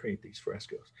painters to paint these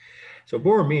frescoes. So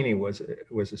Borromini was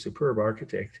a superb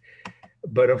architect,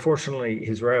 but unfortunately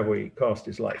his rivalry cost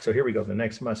his life. So here we go. The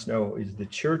next must know is the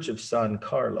Church of San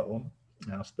Carlo.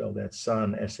 I'll spell that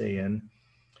San, S-A-N,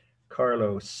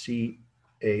 Carlo, C-A-R-L-O.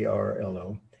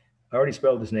 I already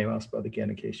spelled his name. I'll spell it again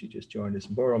in case you just joined us.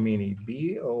 Borromini,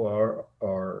 B-O-R-R-O-M-I-N-I,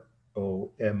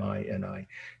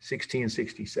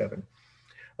 1667.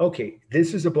 Okay,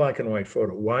 this is a black and white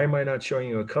photo. Why am I not showing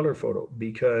you a color photo?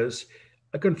 Because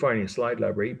I couldn't find any slide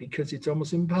library, because it's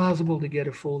almost impossible to get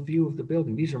a full view of the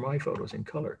building. These are my photos in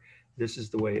color. This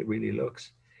is the way it really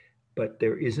looks. but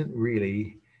there isn't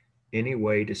really any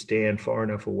way to stand far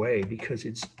enough away because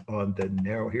it's on the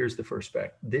narrow. Here's the first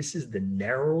fact. This is the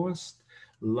narrowest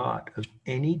lot of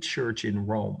any church in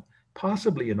Rome,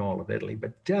 possibly in all of Italy,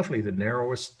 but definitely the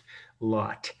narrowest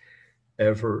lot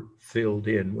ever filled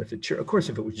in with a church. Of course,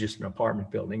 if it was just an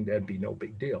apartment building, that'd be no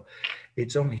big deal.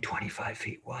 It's only 25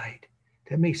 feet wide.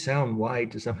 That may sound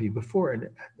wide to some people before, and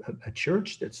a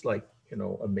church that's like,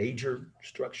 a major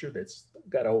structure that's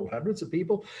got to hold hundreds of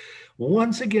people.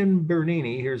 Once again,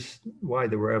 Bernini, here's why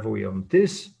the rivalry on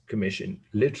this commission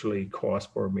literally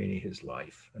cost Borromini his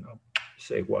life. And I'll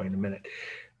say why in a minute.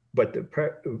 But the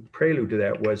prelude to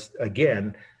that was,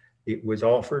 again, it was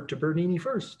offered to Bernini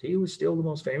first. He was still the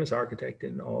most famous architect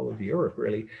in all of Europe,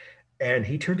 really. And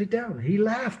he turned it down. He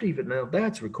laughed even. Now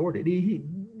that's recorded. He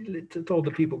told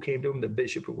the people who came to him, the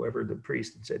bishop or whoever, the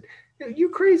priest, and said, "You're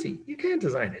crazy. You can't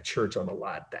design a church on a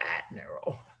lot that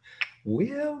narrow."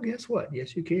 Well, guess what?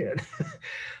 Yes, you can.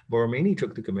 Borromini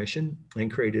took the commission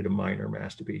and created a minor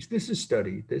masterpiece. This is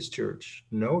studied, this church,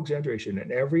 no exaggeration,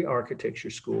 in every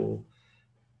architecture school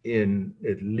in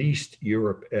at least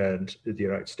Europe and the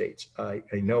United States. I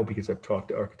know because I've talked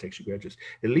to architecture graduates,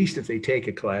 at least if they take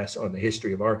a class on the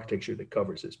history of architecture that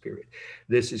covers this period,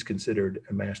 this is considered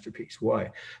a masterpiece. Why?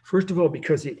 First of all,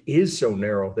 because it is so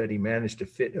narrow that he managed to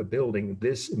fit a building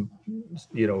this,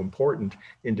 important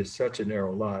into such a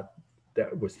narrow lot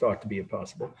that was thought to be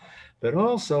impossible, but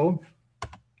also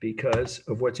because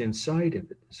of what's inside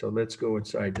of it. So let's go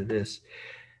inside to this.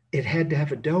 It had to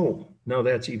have a dome. Now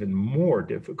that's even more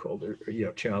difficult or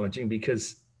challenging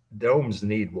because domes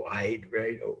need wide,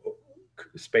 right?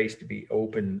 Space to be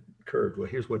open, curved. Well,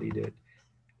 here's what he did.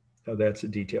 Now that's the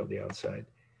detail of the outside.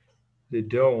 The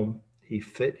dome, he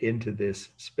fit into this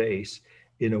space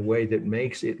in a way that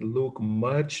makes it look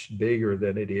much bigger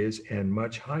than it is and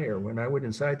much higher. When I went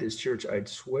inside this church, I'd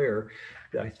swear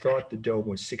that I thought the dome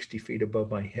was 60 feet above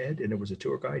my head, and it was a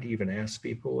tour guide. He even asked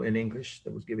people in English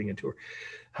that was giving a tour,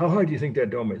 "How high do you think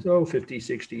that dome is?" "Oh, 50,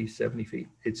 60, 70 feet.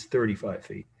 It's 35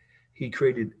 feet. He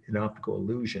created an optical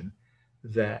illusion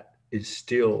that is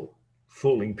still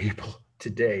fooling people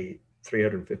today,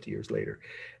 350 years later,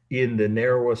 in the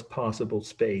narrowest possible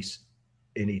space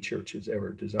any church has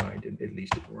ever designed, at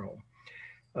least in Rome.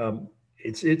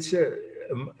 It's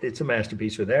a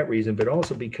masterpiece for that reason, but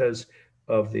also because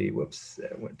of the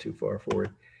that went too far forward,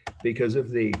 because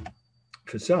of the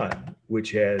facade,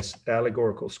 which has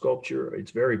allegorical sculpture.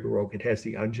 It's very Baroque. It has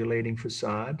the undulating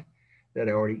facade that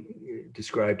I already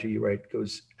described to you, right? It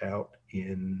goes out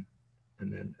in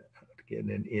and then out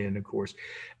again and in, of course.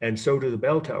 And so do the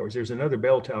bell towers. There's another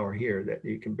bell tower here that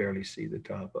you can barely see the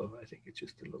top of. I think it's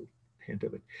just a little hint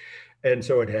of it. And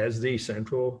so it has the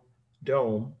central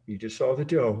dome. You just saw the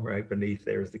dome right beneath.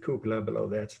 There's the cupola below.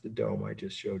 That's the dome I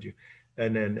just showed you.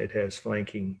 And then it has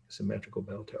flanking symmetrical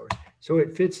bell towers. So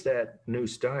it fits that new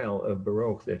style of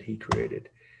Baroque that he created,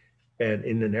 and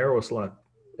in the narrowest lot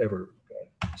ever.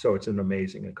 So it's an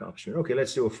amazing accomplishment. Okay,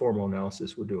 let's do a formal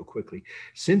analysis. We'll do it quickly.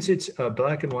 Since it's a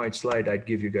black and white slide, I'd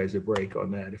give you guys a break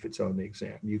on that if it's on the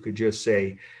exam. You could just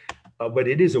say, but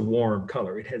it is a warm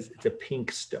color. It's a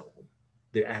pink stone,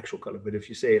 the actual color. But if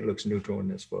you say it looks neutral in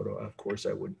this photo, of course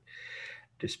I wouldn't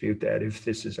dispute that if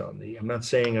this is on the, I'm not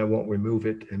saying I won't remove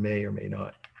it. I may or may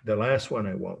not. The last one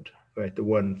I won't, right? The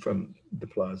one from the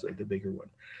plaza, the bigger one.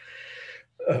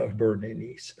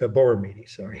 Borromini,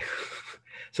 sorry.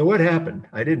 So what happened?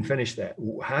 I didn't finish that.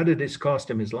 How did this cost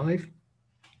him his life?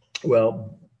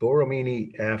 Well,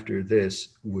 Borromini after this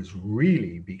was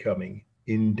really becoming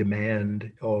in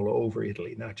demand all over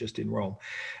Italy, not just in Rome.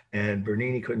 And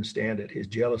Bernini couldn't stand it. His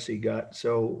jealousy got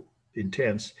so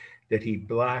intense that he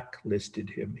blacklisted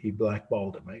him. He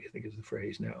blackballed him, I think is the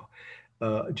phrase now.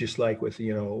 Just like with,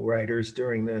 writers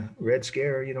during the Red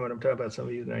Scare, you know what I'm talking about, some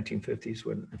of you in the 1950s,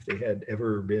 when if they had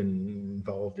ever been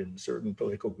involved in certain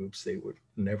political groups, they would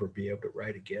never be able to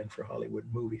write again for Hollywood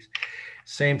movies.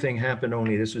 Same thing happened,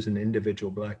 only this was an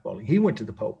individual blackballing. He went to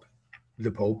the Pope.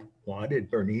 The Pope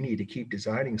wanted Bernini to keep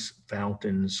designing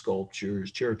fountains,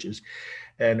 sculptures, churches.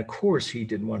 And of course, he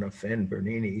didn't want to offend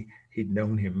Bernini. He'd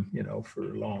known him, for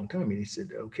a long time. And he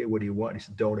said, "Okay, what do you want?" He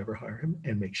said, "Don't ever hire him,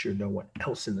 and make sure no one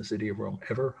else in the city of Rome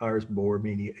ever hires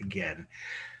Borromini again."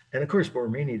 And of course,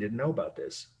 Borromini didn't know about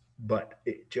this, but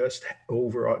it just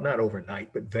not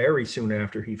overnight, but very soon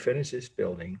after he finished this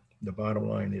building, the bottom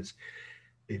line is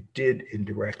it did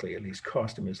indirectly at least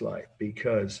cost him his life,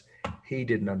 because he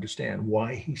didn't understand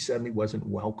why he suddenly wasn't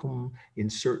welcome in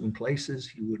certain places.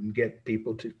 He wouldn't get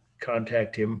people to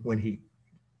contact him when he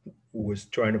was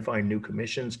trying to find new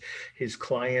commissions. His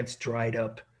clients dried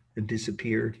up and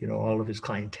disappeared. You know, all of his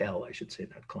clientele, I should say,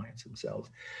 not clients themselves,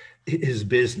 his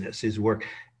business, his work.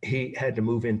 He had to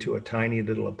move into a tiny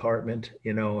little apartment,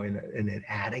 you know, in an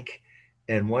attic.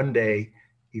 And one day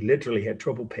he literally had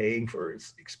trouble paying for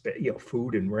his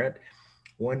food and rent.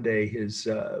 One day his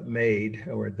maid,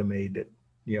 or the maid that,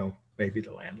 you know, maybe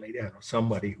the landlady, I don't know,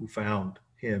 somebody who found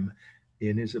him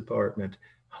in his apartment,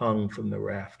 hung from the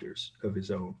rafters of his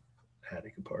own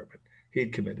attic apartment.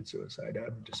 He'd committed suicide out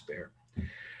of despair.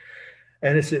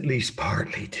 And it's at least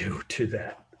partly due to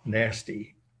that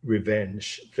nasty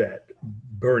revenge that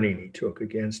Bernini took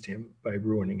against him by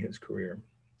ruining his career.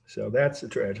 So that's a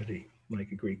tragedy,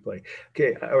 like a Greek play.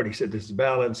 Okay, I already said this is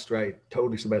balanced, right?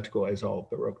 Totally symmetrical, as all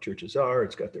Baroque churches are.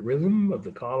 It's got the rhythm of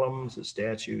the columns, the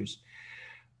statues,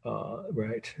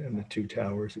 right? And the two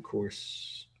towers, of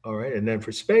course. All right, and then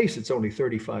for space, it's only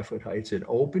 35-foot high. It's an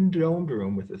open domed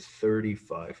room with a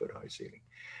 35-foot high ceiling.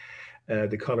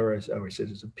 The color, as I always said,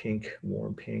 is a pink,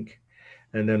 warm pink.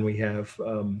 And then we have,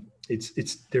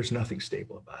 there's nothing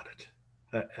stable about it.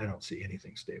 I don't see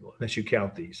anything stable unless you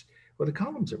count these. Well, the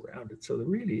columns around it, so there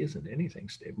really isn't anything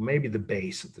stable. Maybe the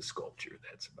base of the sculpture,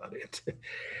 that's about it.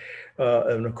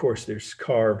 And of course, there's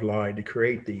carved line to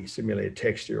create the simulated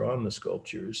texture on the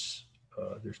sculptures.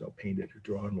 There's no painted or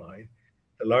drawn line.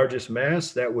 The largest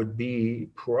mass, that would be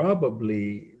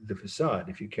probably the facade,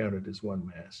 if you count it as one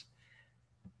mass.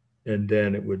 And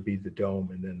then it would be the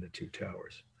dome and then the two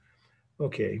towers.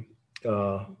 Okay,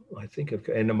 I think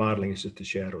and the modeling is just the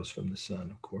shadows from the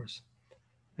sun, of course.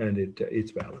 And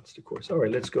it's balanced, of course. All right,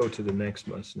 let's go to the next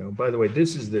must know. By the way,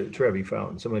 this is the Trevi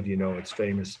Fountain. Some of you know it's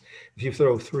famous. If you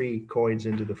throw 3 coins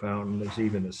into the fountain, there's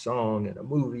even a song and a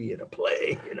movie and a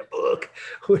play and a book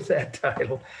with that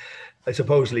title.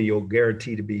 Supposedly you'll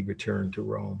guarantee to be returned to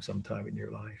Rome sometime in your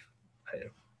life.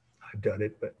 I've done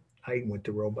it, but I went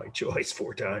to Rome by choice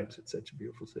 4 times. It's such a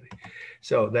beautiful city.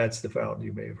 So that's the fountain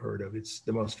you may have heard of. It's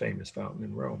the most famous fountain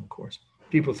in Rome, of course.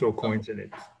 People throw coins in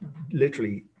it,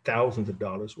 literally thousands of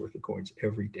dollars worth of coins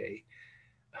every day.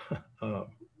 I got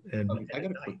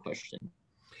a quick question.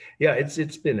 Yeah,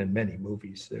 it's been in many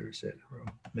movies. There's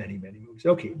many movies.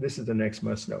 Okay, this is the next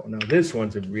must know. Now this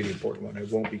one's a really important one. I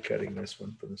won't be cutting this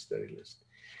one from the study list.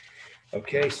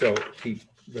 Okay, so keep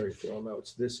very thorough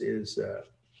notes. This is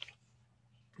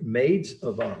Maids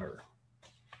of Honor.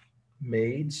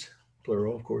 Maids,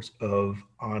 plural, of course, of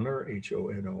honor,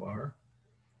 Honor.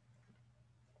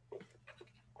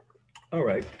 All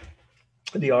right.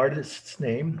 The artist's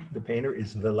name, the painter,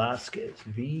 is Velázquez,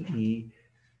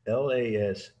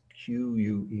 Velasquez.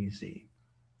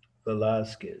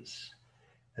 Velázquez.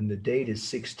 And the date is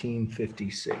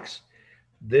 1656.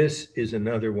 This is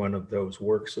another one of those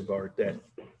works of art that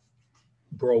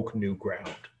broke new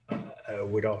ground. I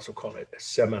would also call it a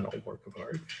seminal work of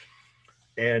art.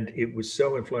 And it was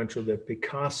so influential that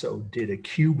Picasso did a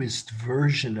cubist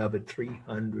version of it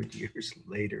 300 years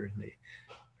later in the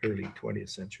early 20th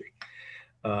century.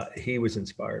 He was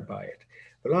inspired by it.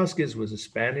 Velázquez was a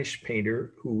Spanish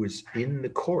painter who was in the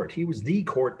court. He was the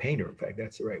court painter. In fact,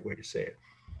 that's the right way to say it.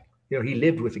 You know, he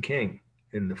lived with the king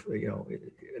in the, you know,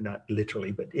 not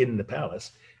literally, but in the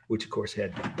palace, which of course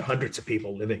had hundreds of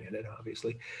people living in it,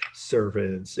 obviously,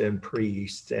 servants and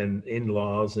priests and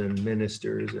in-laws and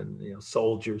ministers and, you know,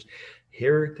 soldiers.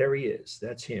 There he is.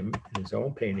 That's him in his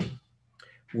own painting,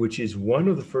 which is one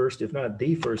of the first, if not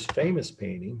the first, famous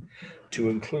painting to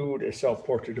include a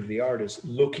self-portrait of the artist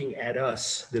looking at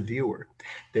us, the viewer.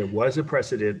 There was a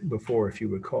precedent before, if you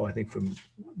recall, I think from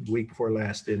the week before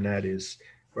last, and that is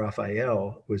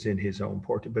Raphael was in his own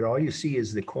portrait, but all you see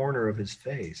is the corner of his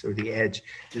face, or the edge,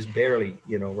 just barely,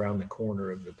 you know, around the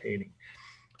corner of the painting.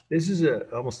 This is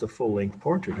almost a full-length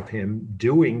portrait of him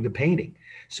doing the painting.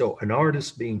 So an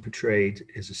artist being portrayed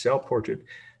as a self-portrait,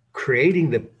 creating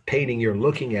the painting you're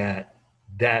looking at,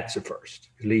 that's a first,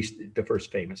 at least the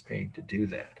first famous painting to do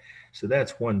that. So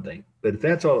that's one thing. But if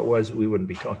that's all it was, we wouldn't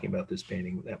be talking about this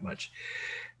painting that much.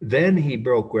 Then he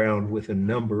broke ground with a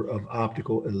number of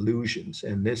optical illusions,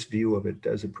 and this view of it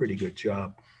does a pretty good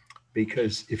job,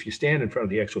 because if you stand in front of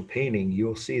the actual painting,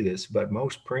 you'll see this, but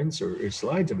most prints or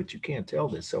slides of it, you can't tell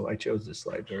this. So I chose this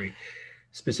slide very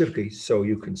specifically so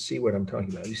you can see what I'm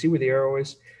talking about. You see where the arrow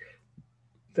is?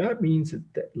 That means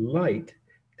that light,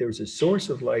 there's a source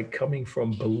of light coming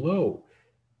from below,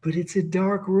 but it's a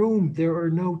dark room. There are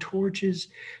no torches.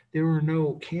 There are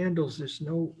no candles. There's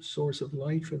no source of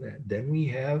light for that. Then we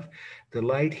have the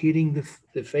light hitting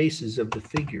the faces of the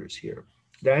figures here.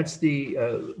 That's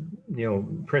the,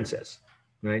 princess.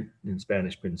 right? In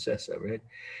Spanish, princesa, right?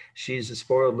 She's a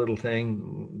spoiled little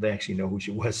thing. They actually know who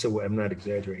she was, so I'm not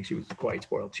exaggerating. She was quite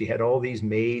spoiled. She had all these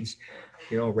maids,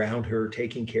 around her,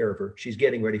 taking care of her. She's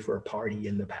getting ready for a party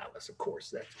in the palace. Of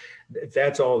course, if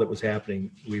that's all that was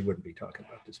happening, we wouldn't be talking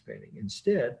about this painting.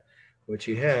 Instead, what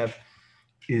you have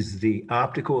is the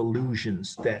optical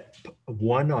illusions that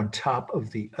one on top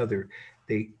of the other.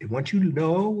 They once you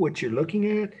know what you're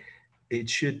looking at, it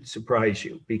should surprise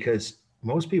you, because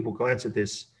most people glance at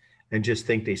this and just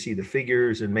think they see the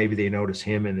figures, and maybe they notice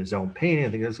him in his own painting. I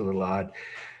think that's a little odd.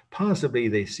 Possibly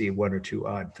they see one or two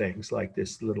odd things, like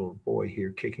this little boy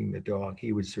here kicking the dog.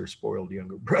 He was her spoiled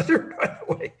younger brother, by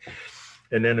the way.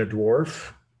 And then a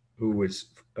dwarf who was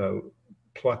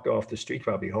plucked off the street,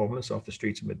 probably homeless, off the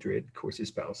streets of Madrid. Of course, his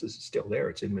spouse is still there.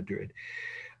 It's in Madrid.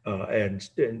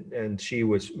 And she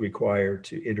was required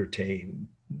to entertain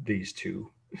these two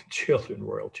children,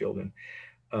 royal children.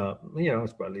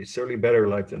 It's probably certainly better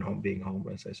life than being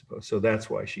homeless, I suppose. So that's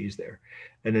why she's there.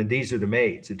 And then these are the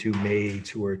maids, the two maids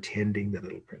who are tending the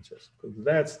little princess. So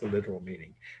that's the literal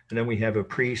meaning. And then we have a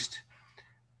priest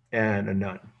and a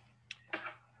nun.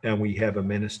 And we have a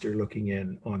minister looking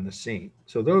in on the scene.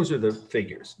 So those are the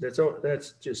figures.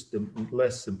 That's just the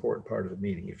less important part of the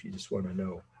meaning if you just want to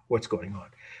know what's going on.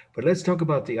 But let's talk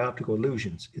about the optical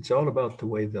illusions. It's all about the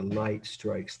way the light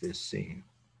strikes this scene.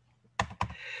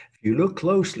 If you look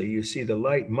closely, you see the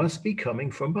light must be coming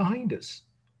from behind us.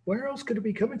 Where else could it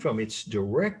be coming from? It's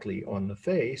directly on the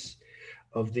face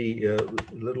of the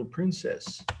little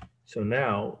princess. So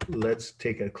now let's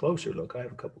take a closer look. I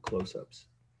have a couple close-ups.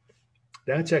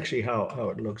 That's actually how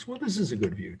it looks. Well, this is a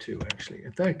good view too, actually.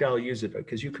 In fact, I'll use it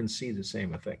because you can see the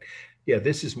same effect. Yeah,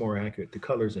 this is more accurate. The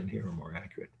colors in here are more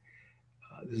accurate.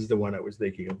 This is the one I was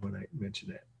thinking of when I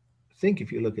mentioned that. I think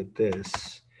if you look at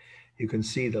this, you can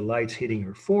see the lights hitting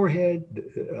her forehead,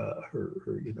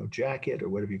 her jacket, or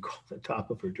whatever you call the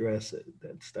top of her dress.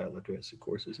 That style of dress, of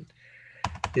course,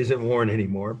 isn't worn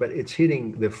anymore, but it's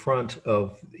hitting the front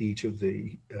of each of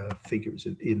the figures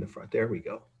in the front. There we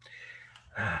go.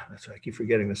 That's why I keep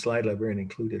forgetting the slide librarian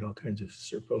included all kinds of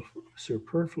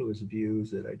superfluous views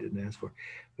that I didn't ask for.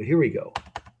 But here we go.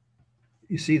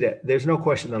 You see that there's no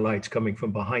question the light's coming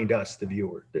from behind us, the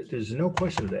viewer. There's no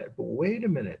question of that. But wait a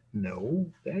minute. No,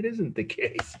 that isn't the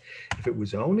case. If it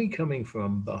was only coming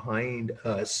from behind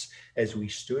us as we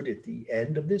stood at the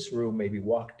end of this room, maybe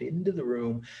walked into the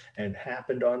room and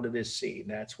happened onto this scene,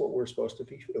 that's what we're supposed to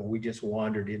be. We just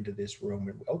wandered into this room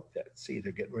and, see,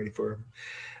 they're getting ready for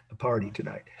a party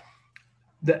tonight.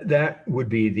 That would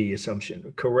be the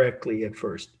assumption correctly at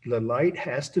first. The light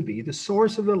has to be, the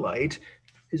source of the light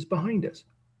is behind us.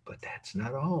 But that's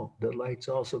not all. The light's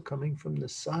also coming from the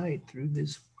side through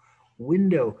this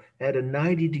window at a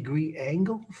 90-degree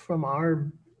angle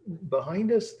from behind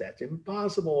us. That's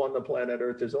impossible on the planet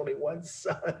Earth. There's only one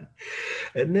sun.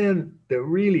 And then the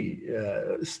really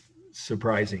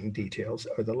surprising details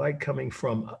are the light coming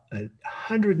from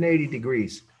 180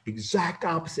 degrees, exact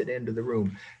opposite end of the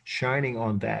room, shining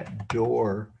on that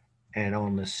door and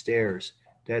on the stairs.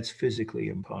 That's physically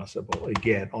impossible,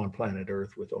 again, on planet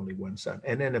Earth with only one sun.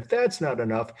 And then if that's not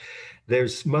enough, there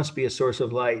must be a source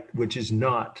of light which is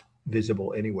not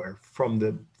visible anywhere from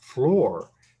the floor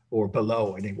or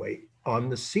below anyway, on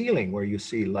the ceiling where you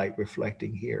see light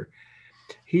reflecting here.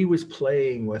 He was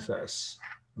playing with us.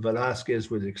 Velasquez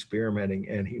was experimenting,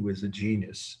 and he was a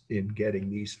genius in getting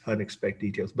these unexpected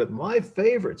details. But my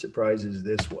favorite surprise is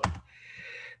this one.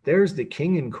 There's the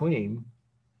king and queen,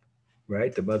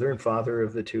 right? The mother and father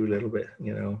of the two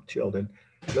little children,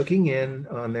 looking in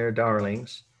on their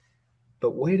darlings.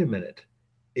 But wait a minute.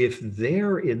 If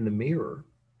they're in the mirror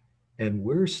and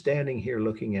we're standing here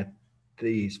looking at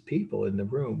these people in the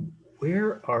room,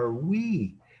 where are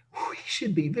we? We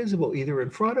should be visible either in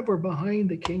front of or behind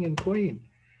the king and queen,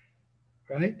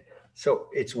 right? So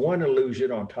it's one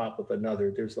illusion on top of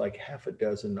another. There's like half a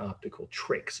dozen optical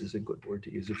tricks, is a good word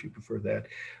to use if you prefer that,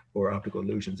 or optical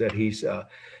illusions that he's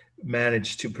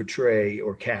managed to portray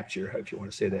or capture, if you want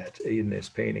to say that, in this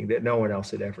painting that no one else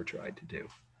had ever tried to do.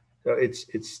 So it's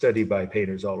studied by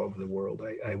painters all over the world.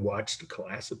 I watched a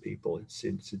class of people. It's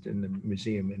in the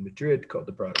museum in Madrid called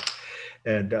the Baroque,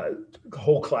 and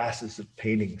whole classes of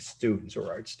painting students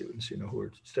or art students, who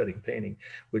are studying painting,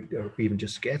 or even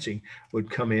just sketching, would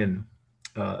come in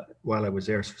while I was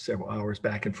there for several hours,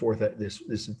 back and forth.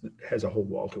 This has a whole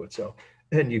wall to itself,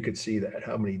 and you could see that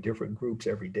how many different groups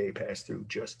every day pass through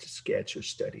just to sketch or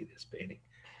study this painting.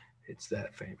 It's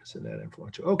that famous and that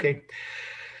influential. Okay.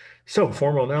 So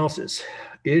formal analysis,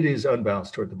 it is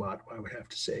unbalanced toward the bottom, I would have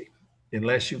to say.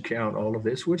 unless you count all of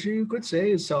this, which you could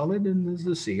say is solid, and there's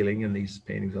the ceiling and these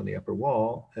paintings on the upper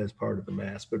wall as part of the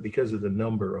mass. But because of the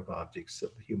number of objects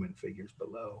of human figures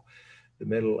below, the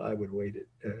middle, I would weight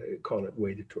it, call it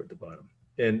weighted toward the bottom.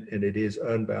 And it is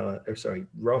unbalanced, or sorry,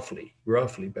 roughly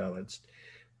balanced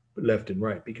left and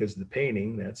right, because the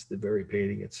painting, that's the very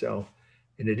painting itself,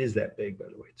 and it is that big, by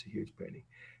the way, it's a huge painting,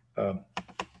 um,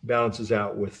 balances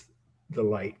out with the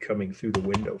light coming through the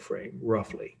window frame,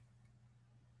 roughly.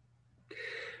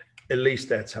 At least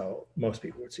that's how most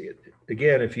people would see it.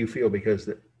 Again, if you feel because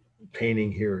the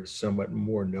painting here is somewhat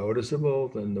more noticeable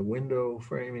than the window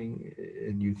framing,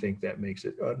 and you think that makes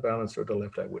it unbalanced or to the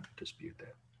left, I wouldn't dispute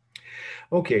that.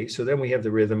 Okay, so then we have the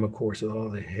rhythm, of course, of all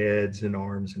the heads and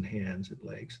arms and hands and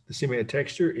legs. The similar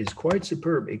texture is quite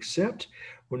superb, except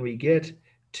when we get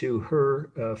to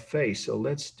her face. So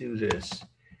let's do this.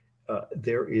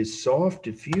 There is soft,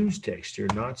 diffused texture,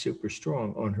 not super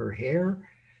strong, on her hair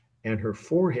and her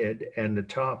forehead and the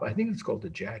top. I think it's called the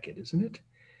jacket, isn't it?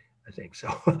 I think so.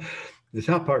 The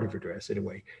top part of her dress,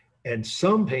 anyway. And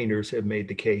some painters have made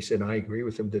the case, and I agree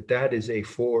with them, that that is a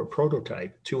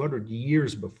prototype 200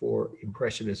 years before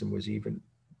Impressionism was even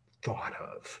thought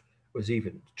of, was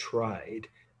even tried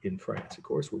in France. Of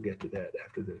course, we'll get to that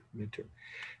after the midterm.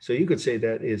 So you could say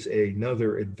that is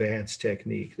another advanced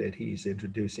technique that he's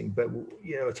introducing, but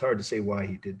it's hard to say why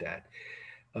he did that.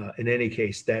 In any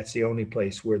case, that's the only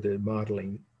place where the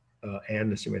modeling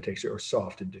and the symmetexture are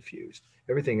soft and diffused.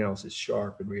 Everything else is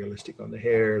sharp and realistic on the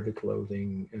hair, the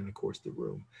clothing, and of course the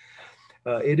room.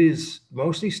 It is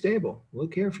mostly stable.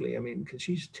 Look carefully. I mean, because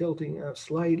she's tilting up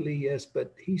slightly, yes,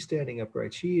 but he's standing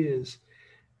upright. She is.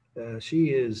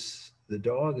 The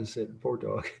dog is at poor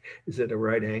dog is at a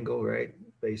right angle, right?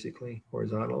 Basically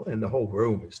horizontal, and the whole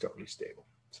room is totally stable.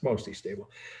 It's mostly stable.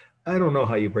 I don't know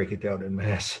how you break it down in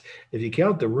mass. If you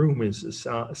count the room as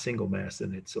a single mass,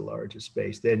 then it's the largest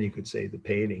space. Then you could say the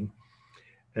painting,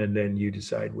 and then you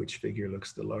decide which figure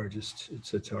looks the largest.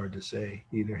 It's hard to say.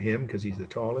 Either him because he's the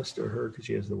tallest, or her because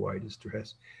she has the widest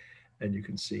dress. And you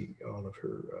can see all of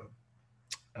her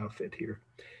outfit here.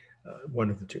 One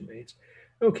of the two maids.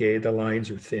 Okay, the lines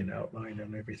are thin outline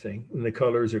on everything, and the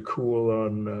colors are cool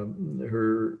on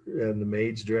her and the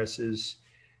maid's dresses,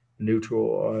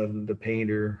 neutral on the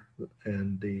painter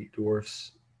and the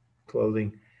dwarf's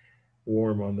clothing,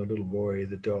 warm on the little boy,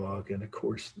 the dog, and of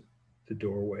course the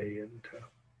doorway. And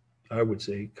I would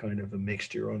say kind of a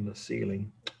mixture on the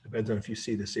ceiling. Depends on if you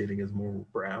see the ceiling as more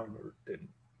brown or than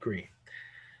green.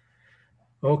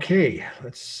 Okay,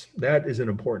 that is an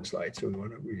important slide, so we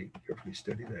want to really carefully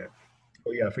study that.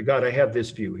 Oh yeah, I forgot. I have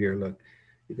this view here. Look,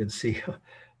 you can see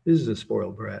this is a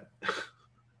spoiled brat.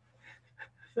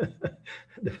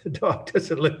 The dog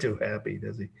doesn't look too happy,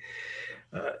 does he?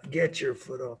 Get your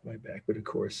foot off my back. But of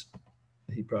course,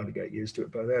 he probably got used to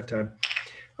it by that time.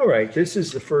 All right, this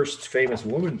is the first famous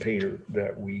woman painter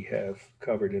that we have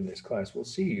covered in this class. We'll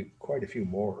see quite a few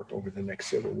more over the next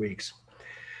several weeks.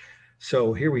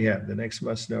 So here we have the next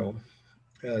must know.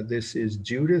 This is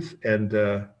Judith and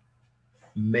the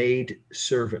Maid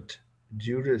Servant.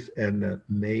 Judith and the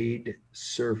Maid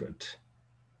Servant.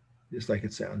 Just like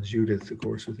it sounds. Judith, of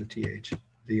course, with a TH.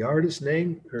 The artist's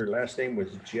name, her last name was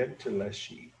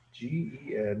Gentileschi.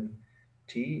 Gentileschi.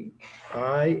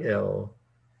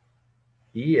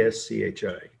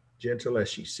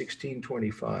 Gentileschi,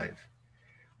 1625.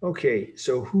 Okay,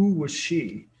 so who was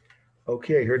she?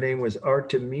 Okay, her name was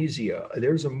Artemisia.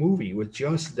 There's a movie with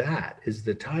just that is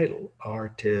the title,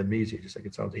 Artemisia, just like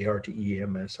it sounds, Artemisia,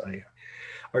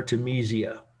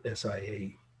 Artemisia,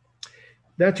 S-I-A.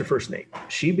 That's her first name.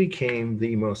 She became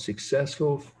the most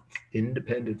successful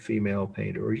independent female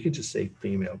painter, or you could just say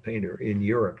female painter, in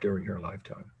Europe during her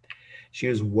lifetime. She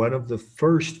was one of the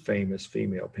first famous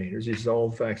female painters. These are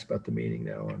all facts about the meaning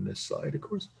now on this slide, of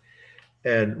course.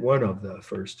 And one of the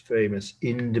first famous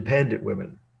independent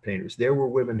women painters. There were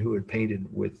women who had painted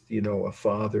with, a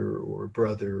father or a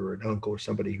brother or an uncle or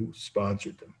somebody who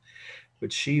sponsored them.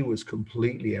 But she was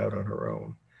completely out on her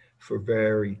own for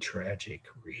very tragic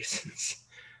reasons.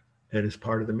 And as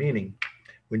part of the meaning,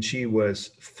 when she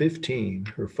was 15,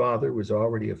 her father was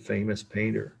already a famous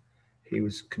painter. He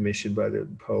was commissioned by the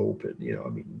Pope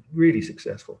and, really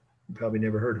successful. You probably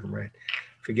never heard of him, right?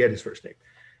 Forget his first name.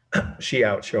 She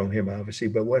outshone him, obviously,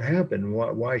 but what happened,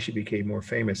 why she became more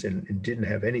famous and didn't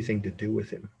have anything to do with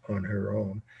him on her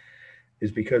own,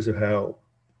 is because of how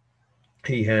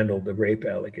he handled the rape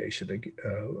allegation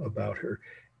about her.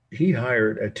 He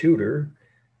hired a tutor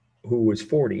who was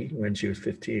 40 when she was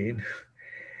 15,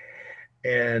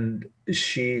 and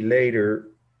she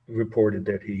later reported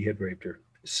that he had raped her.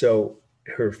 So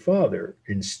her father,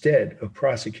 instead of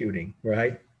prosecuting,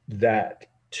 right, that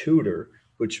tutor,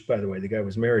 which, by the way, the guy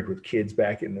was married with kids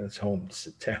back in his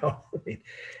hometown. I mean,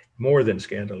 more than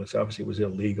scandalous. Obviously, it was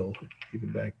illegal.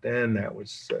 Even back then, that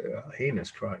was a heinous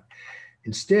crime.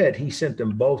 Instead, he sent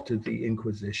them both to the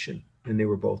Inquisition, and they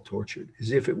were both tortured,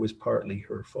 as if it was partly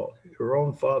her fault, her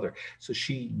own father. So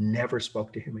she never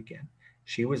spoke to him again.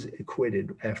 She was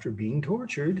acquitted after being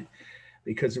tortured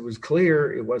because it was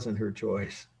clear it wasn't her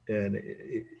choice. And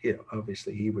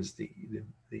obviously he was the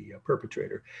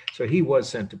perpetrator. So he was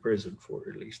sent to prison for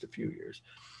at least a few years.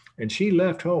 And she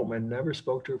left home and never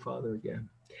spoke to her father again.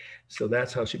 So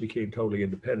that's how she became totally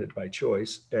independent by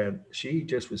choice. And she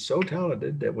just was so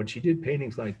talented that when she did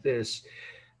paintings like this,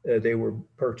 they were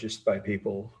purchased by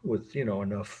people with,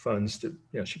 enough funds to,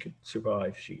 she could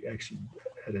survive. She actually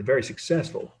had a very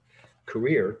successful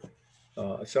career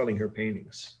selling her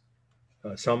paintings.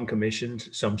 Some commissioned,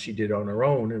 some she did on her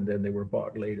own, and then they were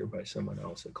bought later by someone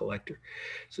else, a collector.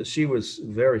 So she was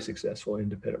very successful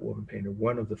independent woman painter,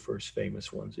 one of the first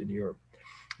famous ones in Europe.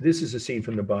 This is a scene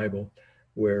from the Bible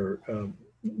where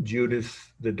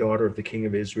Judith, the daughter of the king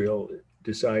of Israel,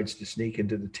 decides to sneak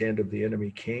into the tent of the enemy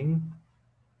king.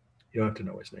 You don't have to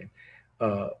know his name,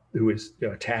 who is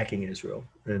attacking Israel.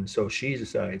 And so she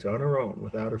decides on her own,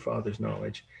 without her father's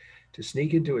knowledge, to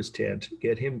sneak into his tent,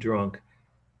 get him drunk,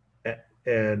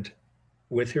 and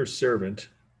with her servant,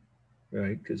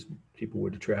 right? Because people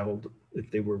would have traveled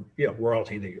if they were,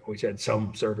 royalty. They always had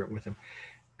some servant with them,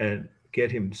 and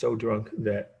get him so drunk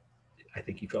that I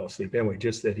think he fell asleep. Anyway,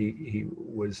 just that he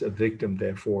was a victim,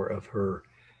 therefore, of her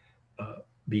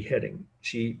beheading.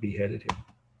 She beheaded him,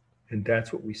 and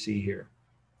that's what we see here.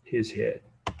 His head,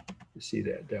 you see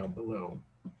that down below,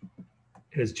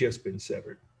 has just been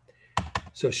severed.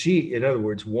 So she, in other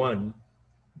words, won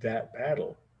that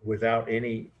battle without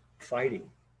any fighting.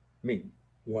 I mean,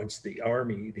 once the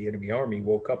enemy army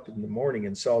woke up in the morning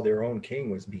and saw their own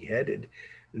king was beheaded,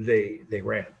 they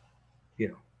ran,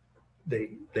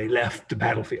 they left the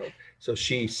battlefield. So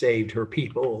she saved her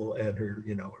people and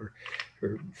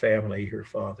her family, her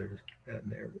father, and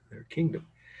their kingdom.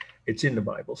 It's in the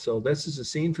Bible. So this is a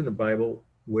scene from the Bible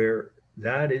where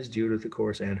that is Judith, of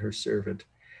course, and her servant.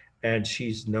 And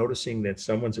she's noticing that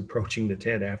someone's approaching the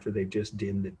tent after they've just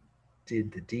did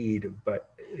the deed of,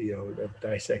 of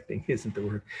dissecting isn't the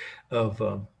word,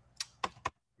 of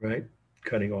right,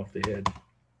 cutting off the head,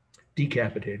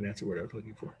 decapitating. That's the word I was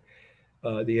looking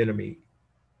for. The enemy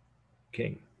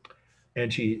king,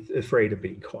 and she's afraid of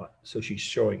being caught, so she's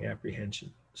showing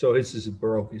apprehension. So this is a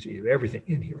Baroque. Everything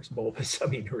in here is bulbous. I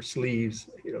mean, her sleeves,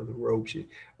 the robe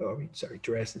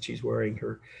dress that she's wearing,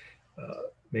 her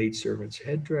maidservant's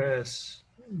headdress,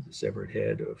 the severed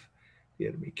head of the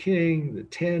enemy king, the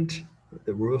tent,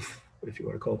 the roof, if you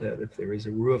want to call that, if there is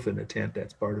a roof in a tent,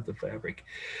 that's part of the fabric,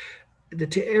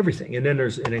 everything. And then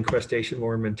there's an incrustation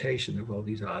ornamentation of all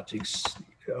these objects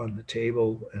on the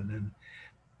table, and then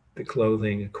the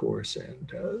clothing, of course, and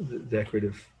the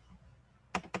decorative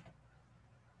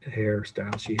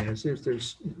hairstyle she has.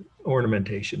 There's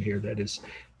ornamentation here that is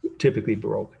typically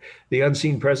Baroque. The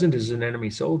unseen present is an enemy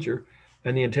soldier,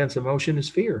 and the intense emotion is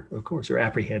fear, of course, or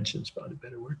apprehension is probably a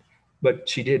better word. But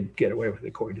she did get away with it,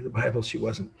 according to the Bible. She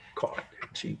wasn't caught.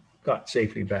 She got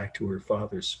safely back to her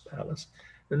father's palace.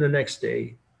 And the next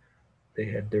day, they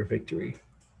had their victory.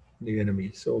 The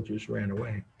enemy soldiers ran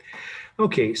away.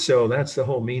 Okay, so that's the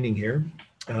whole meaning here.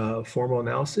 Formal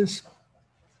analysis.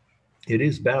 It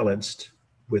is balanced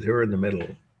with her in the middle.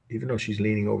 Even though she's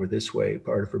leaning over this way,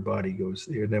 part of her body goes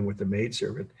there. And then with the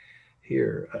maidservant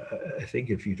here, I think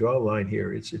if you draw a line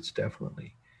here, it's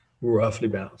definitely roughly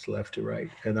balanced left to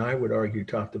right. And I would argue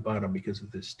top to bottom because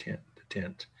of this tent, the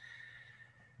tent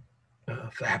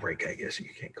fabric, I guess you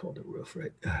can't call it a roof,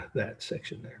 right? That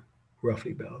section there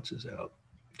roughly balances out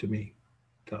to me,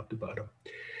 top to bottom.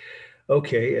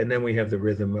 Okay, and then we have the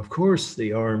rhythm, of course,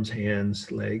 the arms,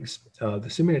 hands, legs. The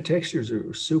similar textures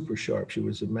are super sharp. She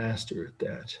was a master at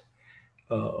that.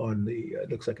 On the,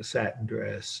 it looks like a satin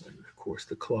dress, and of course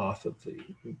the cloth of the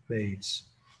maids'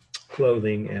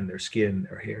 clothing and their skin,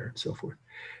 their hair, and so forth.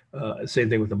 Same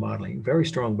thing with the modeling, very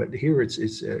strong, but here it's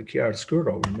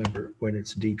chiaroscuro, remember, when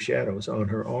it's deep shadows on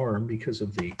her arm because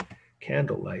of the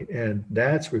candlelight, and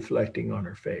that's reflecting on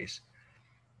her face.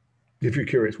 If you're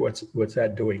curious, what's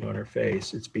that doing on her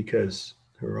face? It's because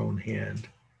her own hand.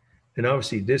 And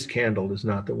obviously this candle is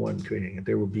not the one creating it.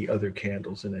 There will be other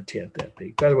candles in a tent that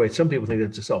big. By the way, some people think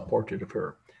that's a self-portrait of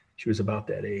her. She was about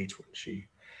that age when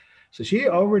so she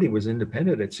already was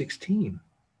independent at 16.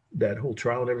 That whole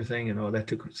trial and everything, and all that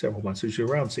took several months. So she was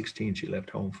around 16, she left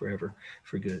home forever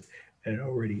for good, and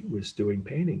already was doing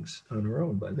paintings on her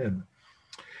own by then.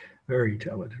 Very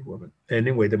talented woman.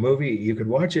 Anyway, the movie, you could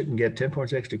watch it and get 10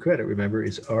 points extra credit. Remember,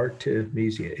 is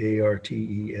Artemisia,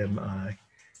 Artemi,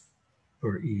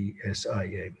 or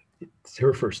Esia. It's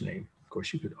her first name. Of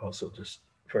course, you could also just,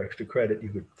 for extra credit, you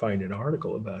could find an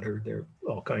article about her. There are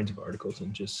all kinds of articles,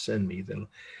 and just send me the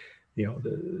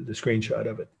screenshot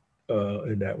of it.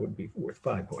 And that would be worth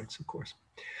 5 points, of course.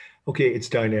 Okay, it's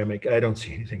dynamic. I don't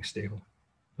see anything stable.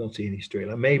 Don't see any straight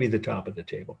line. Maybe the top of the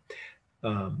table.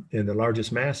 And the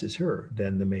largest mass is her,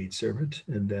 then the maidservant,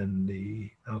 and then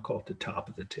I'll call it the top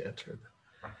of the tent or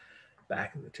the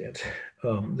back of the tent.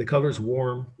 The color's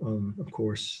warm, of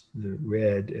course, the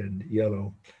red and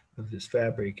yellow of this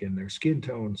fabric, and their skin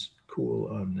tones cool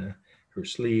on her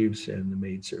sleeves and the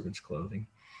maidservant's clothing.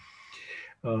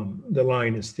 The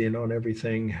line is thin on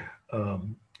everything. I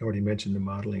already mentioned the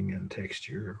modeling and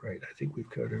texture, right? I think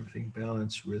we've covered everything.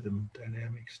 Balance, rhythm,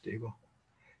 dynamic, stable.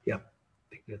 Yeah, I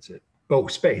think that's it. Oh,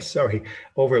 space, sorry.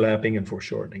 Overlapping and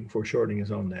foreshortening. Foreshortening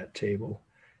is on that table.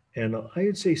 And I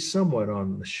would say somewhat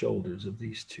on the shoulders of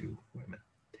these two women.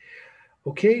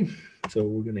 Okay, so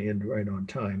we're going to end right on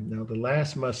time. Now, the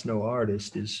last must-know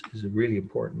artist is a really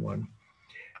important one,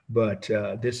 but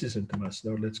this isn't the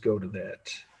must-know. Let's go to that.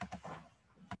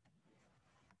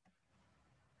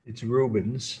 It's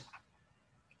Rubens,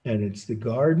 and it's the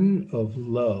Garden of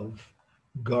Love.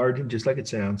 Garden, just like it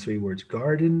sounds, 3 words.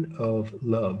 Garden of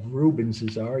Love. Rubens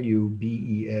is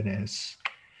Rubens,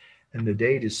 and the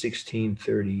date is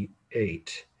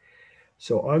 1638.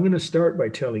 So I'm going to start by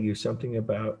telling you something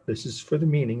about, this is for the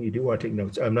meaning. You do want to take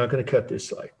notes. I'm not going to cut this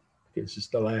slide. This is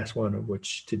the last one of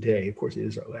which today, of course, it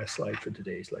is our last slide for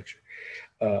today's lecture,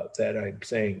 that I'm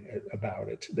saying about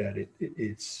it, that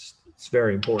it's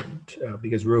very important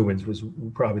because Rubens was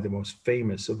probably the most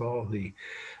famous of all the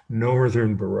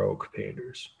Northern Baroque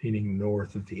painters, meaning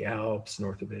north of the Alps,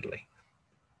 north of Italy.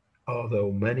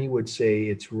 Although many would say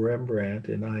it's Rembrandt,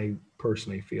 and I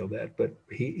personally feel that, but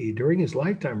he during his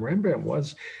lifetime, Rembrandt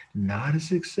was not as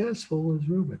successful as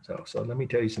Rubens. So let me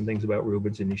tell you some things about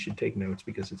Rubens, and you should take notes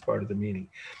because it's part of the meaning.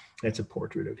 That's a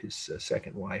portrait of his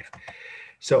second wife.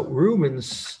 So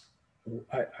Rubens,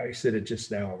 I said it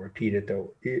just now, I'll repeat it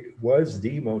though, it was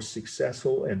the most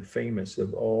successful and famous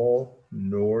of all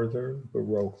Northern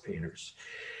Baroque painters.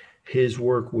 His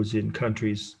work was in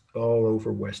countries all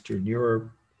over Western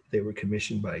Europe. They were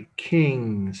commissioned by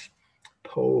kings,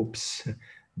 popes,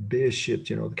 bishops,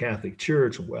 the Catholic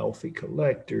Church, wealthy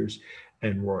collectors,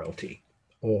 and royalty,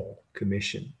 all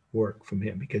commissioned work from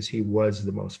him because he was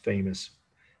the most famous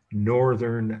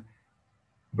Northern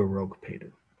Baroque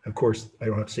painter. Of course, I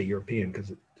don't have to say European because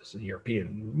this is a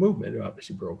European movement.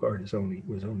 Obviously, Baroque art was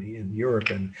only in Europe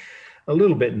and a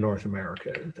little bit in North America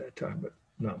at that time, but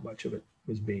not much of it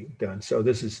was being done. So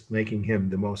this is making him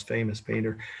the most famous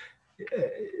painter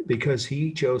because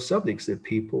he chose subjects that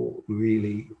people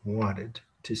really wanted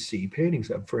to see paintings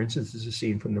of. For instance, there's a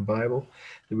scene from the Bible,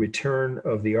 the return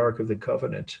of the Ark of the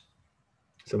Covenant.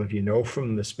 Some of you know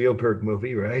from the Spielberg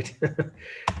movie, right?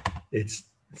 It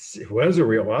was a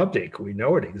real object. We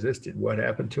know it existed. What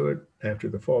happened to it after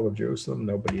the fall of Jerusalem?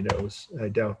 Nobody knows. I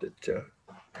doubt that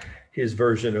his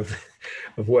version of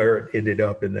where it ended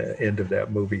up in the end of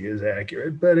that movie is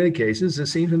accurate. But in any case, it's a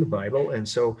scene from the Bible. And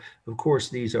so, of course,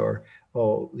 these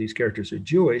characters are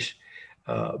Jewish,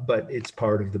 but it's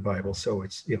part of the Bible. So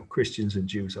it's, Christians and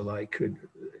Jews alike could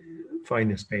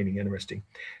find this painting interesting.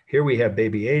 Here we have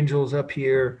baby angels up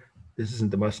here. This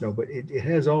isn't the must-know, but it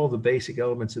has all the basic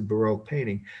elements of Baroque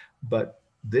painting. But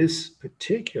this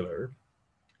particular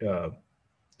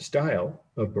style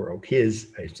of Baroque,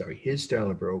 his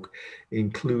style of Baroque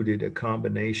included a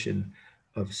combination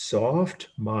of soft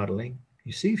modeling.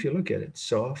 You see, if you look at it,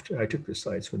 soft, I took the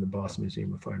slides from the Boston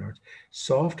Museum of Fine Arts,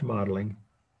 soft modeling,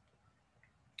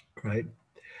 right,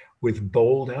 with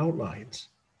bold outlines.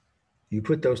 You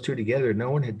put those two together,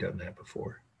 no one had done that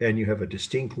before. And you have a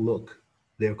distinct look.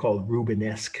 They're called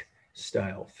Rubenesque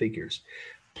style figures.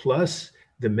 Plus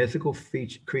the mythical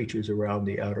creatures around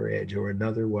the outer edge are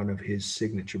another one of his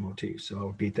signature motifs. So I'll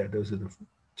repeat that. Those are the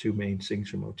two main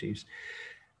signature motifs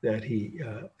that he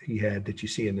had that you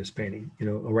see in this painting.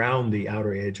 Around the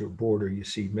outer edge or border, you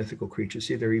see mythical creatures.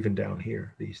 See, they're even down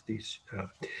here, these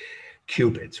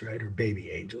cupids, right? Or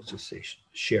baby angels, just say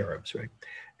cherubs, right?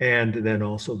 And then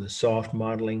also the soft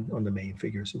modeling on the main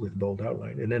figures with bold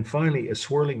outline. And then finally, a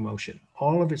swirling motion.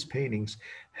 All of his paintings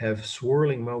have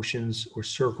swirling motions or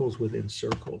circles within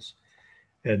circles.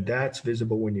 And that's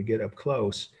visible when you get up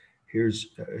close. I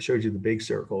showed you the big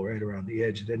circle right around the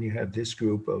edge. Then you have this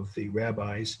group of the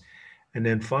rabbis. And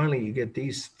then finally, you get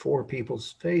these 4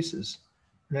 people's faces.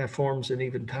 And that forms an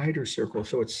even tighter circle.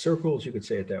 So it's circles, you could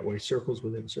say it that way, circles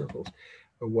within circles.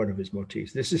 one of his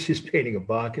motifs. This is his painting of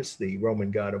Bacchus, the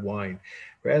Roman god of wine.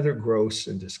 Rather gross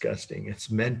and disgusting.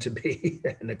 It's meant to be.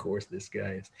 And of course, this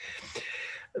guy is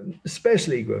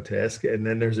especially grotesque. And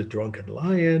then there's a drunken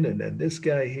lion, and then this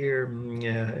guy here,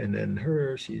 yeah, and then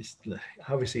her. She's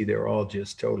obviously they're all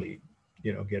just totally,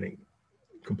 getting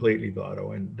completely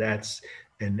blotto, and that's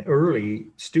an early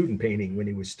student painting when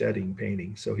he was studying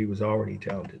painting, so he was already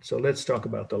talented. So let's talk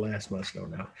about the last must-know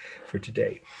now for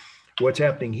today. What's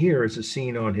happening here is a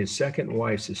scene on his second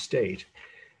wife's estate.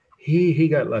 He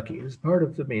got lucky. It was part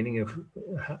of the meaning of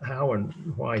how and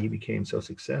why he became so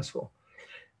successful.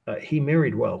 He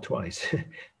married well twice. The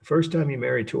first time he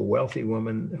married to a wealthy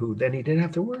woman who then he didn't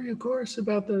have to worry, of course,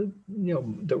 about the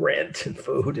rent and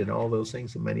food and all those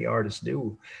things that many artists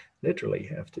do literally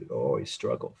have to always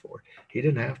struggle for. He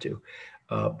didn't have to,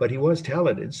 but he was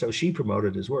talented, so she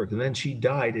promoted his work. And then she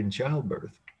died in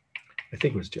childbirth. I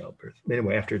think it was childbirth.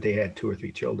 Anyway, after they had 2 or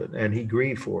 3 children, and he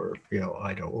grieved for,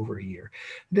 I don't know, over a year.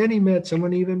 Then he met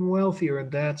someone even wealthier,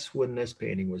 and that's when this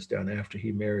painting was done after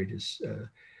he married his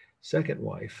second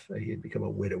wife. He had become a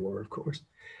widower, of course.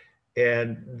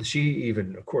 And she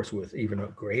even, of course, with even a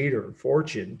greater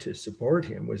fortune to support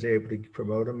him, was able to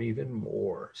promote him even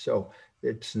more. So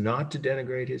it's not to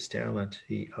denigrate his talent.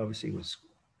 He obviously was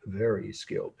a very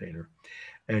skilled painter,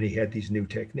 and he had these new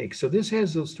techniques. So this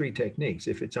has those 3 techniques.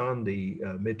 If it's on the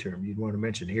midterm, you'd want to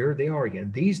mention, here they are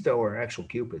again. These, though, are actual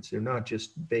cupids. They're not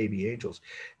just baby angels.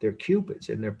 They're cupids,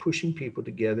 and they're pushing people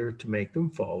together to make them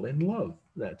fall in love.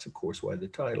 That's, of course, why the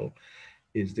title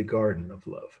is The Garden of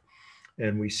Love.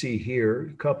 And we see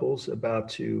here couples about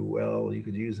to, well, you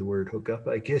could use the word hook up,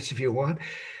 I guess, if you want,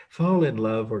 fall in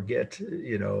love or get,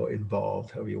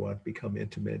 involved, however you want, become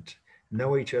intimate,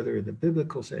 know each other in the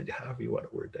biblical sense, however you want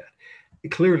to word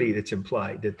that. Clearly, it's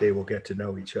implied that they will get to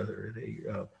know each other in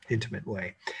a intimate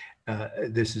way.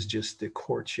 This is just the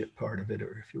courtship part of it,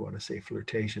 or if you want to say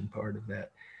flirtation part of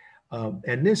that.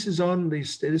 And this is on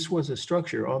this was a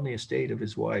structure on the estate of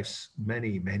his wife's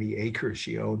many, many acres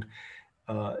she owned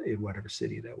in whatever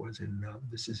city that was in.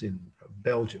 This is in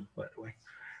Belgium, by the way.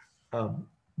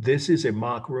 This is a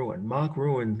mock ruin. Mock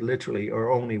ruin literally,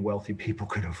 or only wealthy people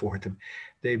could afford them.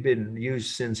 They've been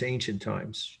used since ancient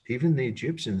times. Even the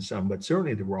Egyptians, some, but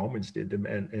certainly the Romans did them.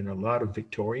 And a lot of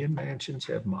Victorian mansions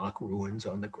have mock ruins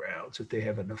on the grounds if they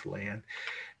have enough land.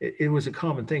 It was a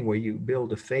common thing where you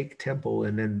build a fake temple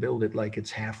and then build it like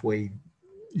it's halfway,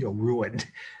 ruined,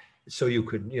 so you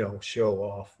could, show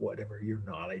off whatever your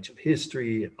knowledge of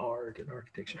history and art and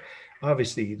architecture.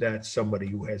 Obviously, that's somebody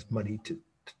who has money to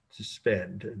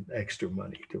spend and extra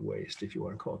money to waste, if you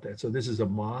want to call it that. So this is a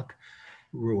mock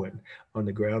ruin on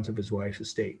the grounds of his wife's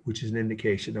estate, which is an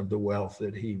indication of the wealth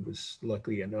that he was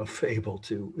lucky enough able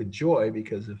to enjoy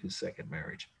because of his second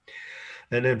marriage.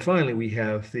 And then finally, we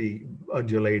have the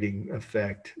undulating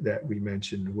effect that we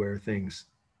mentioned where things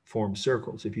form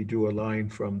circles. If you do a line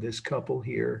from this couple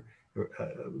here,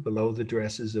 below the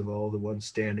dresses of all the ones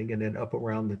standing, and then up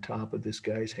around the top of this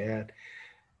guy's hat,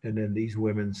 and then these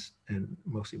women's, and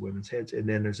mostly women's heads, and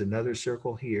then there's another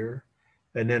circle here,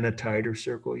 and then a tighter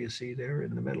circle you see there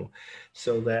in the middle.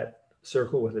 So that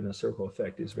circle within a circle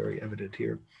effect is very evident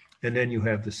here. And then you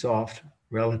have the soft,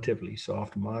 relatively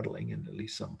soft modeling in at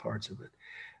least some parts of it,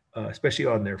 especially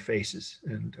on their faces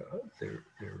and their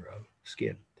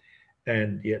skin,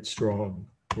 and yet strong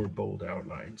or bold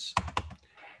outlines.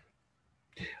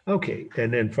 Okay,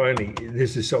 and then finally,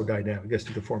 this is so dynamic. Let's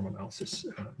do the form analysis.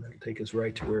 That'll take us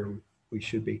right to where we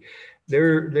should be.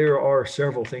 There are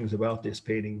several things about this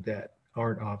painting that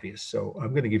aren't obvious. So I'm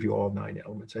going to give you all 9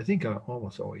 elements. I think I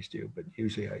almost always do, but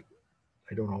usually I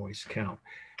don't always count.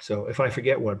 So if I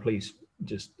forget one, please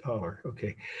just holler.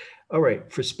 Okay. All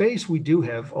right. For space, we do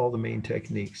have all the main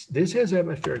techniques. This has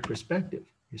atmospheric perspective.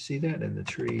 You see that in the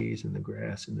trees and the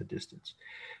grass in the distance.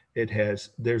 It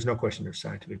has, there's no question there's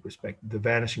scientific perspective. The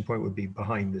vanishing point would be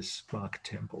behind this mock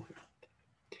temple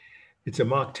here. It's a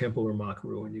mock temple or mock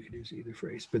ruin. You could use either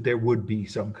phrase, but there would be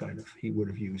some kind of, he would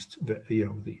have used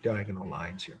the diagonal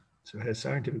lines here. So it has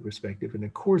scientific perspective. And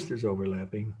of course there's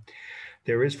overlapping.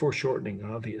 There is foreshortening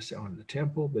obvious on the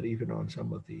temple, but even on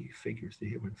some of the figures, the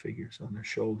human figures on their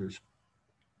shoulders.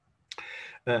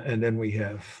 And then we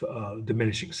have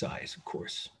diminishing size, of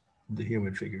course. The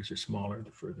human figures are smaller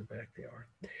the further back they are.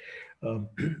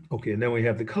 Okay, and then we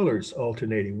have the colors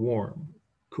alternating: warm,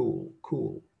 cool,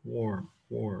 cool, warm,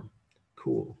 warm,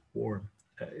 cool, warm.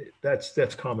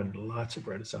 That's common in lots of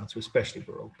Renaissance, especially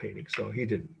Baroque paintings. So he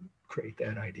didn't create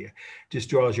that idea. Just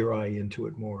draws your eye into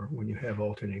it more when you have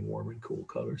alternating warm and cool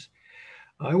colors.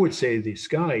 I would say the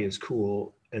sky is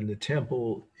cool and the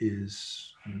temple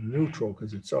is neutral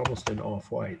because it's almost an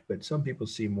off-white, but some people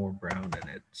see more brown in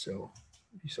it. So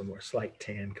somewhere slight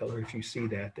tan color. If you see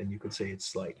that, then you could say it's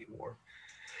slightly warm.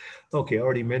 Okay, I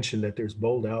already mentioned that there's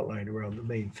bold outline around the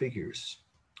main figures,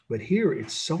 but here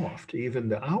it's soft, even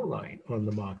the outline on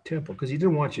the mock temple, because he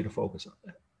didn't want you to focus on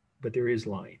that, but there is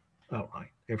outline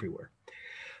everywhere.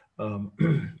 Um,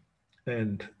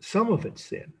 and some of it's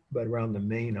thin, but around the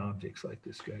main objects like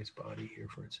this guy's body here,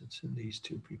 for instance, and these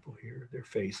two people here, their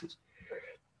faces,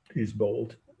 is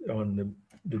bold on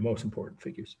the most important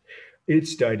figures.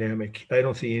 It's dynamic. I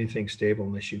don't see anything stable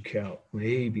unless you count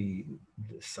maybe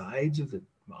the sides of the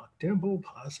mock temple,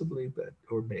 possibly, but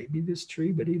or maybe this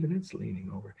tree, but even it's leaning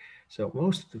over. So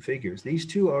most of the figures, these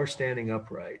two are standing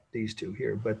upright, these two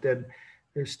here, but then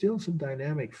there's still some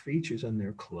dynamic features on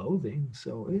their clothing.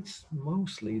 So it's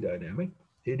mostly dynamic.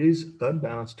 It is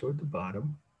unbalanced toward the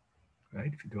bottom,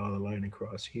 right? If you draw the line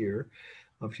across here,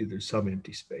 obviously there's some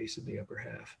empty space in the upper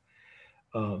half.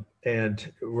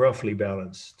 And roughly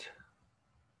balanced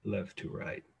left to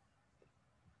right.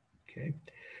 Okay.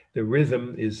 The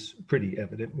rhythm is pretty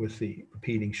evident with the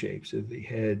repeating shapes of the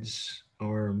heads,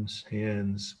 arms,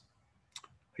 hands.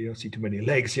 You don't see too many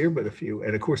legs here, but a few.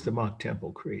 And of course, the mock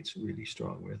temple creates really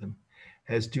strong rhythm,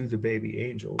 as do the baby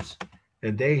angels.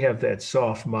 And they have that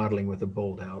soft modeling with a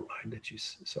bold outline that you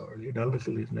saw earlier. Now, look,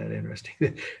 isn't that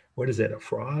interesting? What is that, a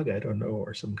frog? I don't know,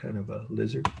 or some kind of a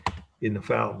lizard in the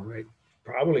fountain, right?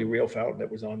 Probably real fountain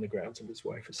that was on the grounds of his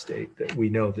wife's estate. That we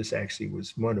know this actually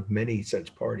was one of many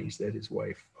such parties that his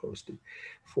wife hosted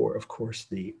for, of course,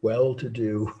 the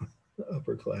well-to-do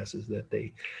upper classes that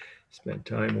they spent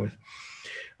time with.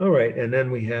 All right, and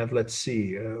then we have, let's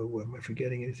see, am I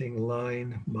forgetting anything?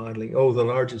 Line, modeling. Oh, the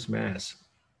largest mass.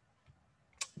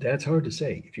 That's hard to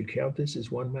say. If you count this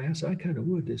as one mass, I kind of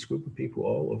would. This group of people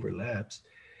all overlaps.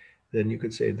 Then you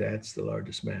could say that's the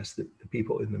largest mass, the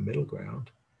people in the middle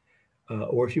ground.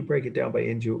 Or if you break it down by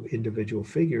individual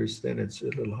figures, then it's a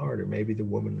little harder. Maybe the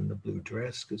woman in the blue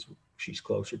dress, because she's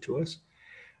closer to us.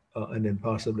 And then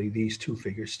possibly these two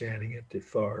figures standing at the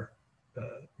far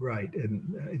right.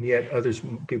 And yet others,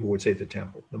 people would say the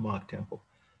temple, the mock temple.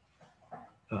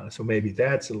 So maybe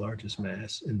that's the largest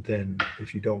mass. And then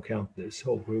if you don't count this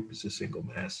whole group as a single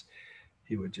mass,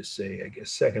 you would just say, I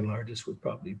guess, second largest would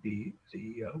probably be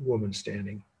the woman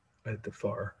standing at the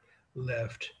far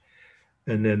left.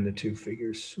 And then the two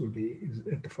figures would be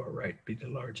at the far right, be the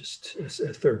largest,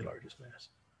 third largest mass.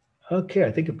 Okay,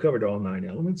 I think I've covered all 9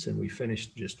 elements and we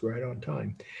finished just right on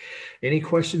time. Any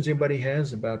questions anybody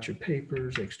has about your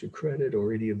papers, extra credit,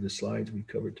 or any of the slides we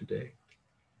covered today?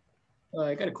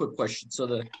 I got a quick question. So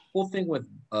the whole thing with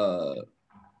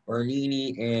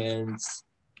Bernini and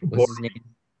what's his name?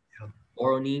 Yeah.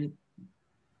 Borromini.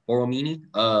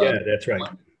 Yeah, that's right.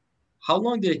 How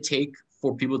long did it take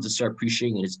for people to start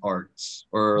appreciating his arts?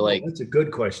 Or Oh, that's a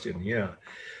good question. Yeah.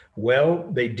 Well,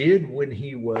 they did when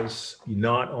he was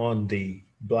not on the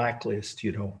blacklist,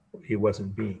 he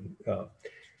wasn't being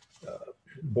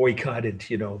boycotted,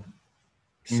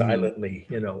 silently,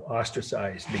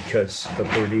 ostracized because of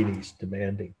Bernini's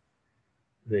demanding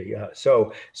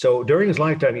so during his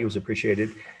lifetime he was appreciated.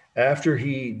 After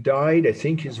he died, I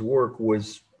think his work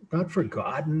was not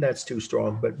forgotten, that's too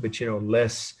strong, but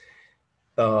less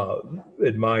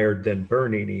admired than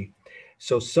Bernini.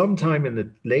 So sometime in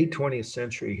the late 20th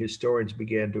century, historians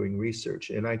began doing research.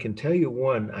 And I can tell you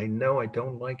one, I know I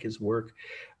don't like his work,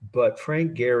 but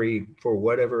Frank Gehry, for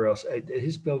whatever else,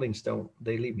 his buildings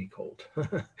they leave me cold.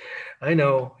 I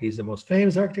know he's the most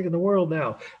famous architect in the world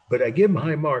now, but I give him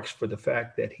high marks for the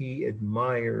fact that he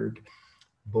admired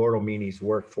Borromini's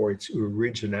work for its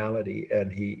originality,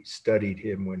 and he studied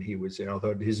him when he was in,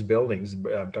 although his buildings,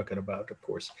 I'm talking about, of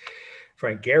course,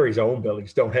 Frank Gehry's own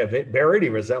buildings don't have any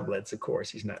resemblance, of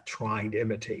course. He's not trying to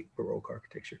imitate Baroque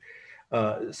architecture.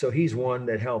 So he's one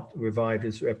that helped revive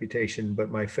his reputation.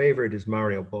 But my favorite is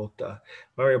Mario Botta.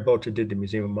 Mario Botta did the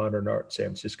Museum of Modern Art in San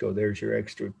Francisco. There's your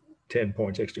extra 10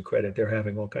 points, extra credit. They're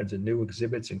having all kinds of new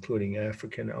exhibits, including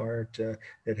African art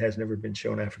that has never been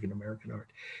shown, African American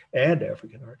art and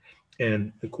African art.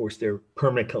 And of course, their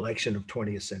permanent collection of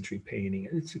 20th century painting.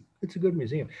 It's a good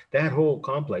museum. That whole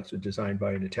complex was designed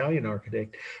by an Italian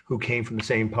architect who came from the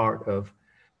same part of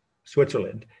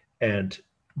Switzerland and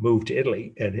moved to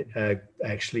Italy. And I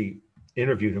actually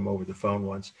interviewed him over the phone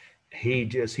once. He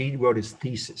wrote his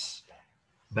thesis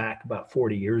back about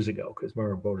 40 years ago, because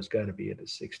Mario Botta's got to be in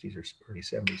his 60s or early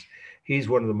 70s. He's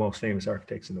one of the most famous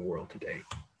architects in the world today,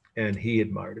 and he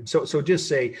admired him. So just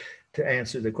say, to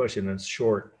answer the question, a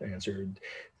short answer,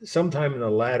 sometime in the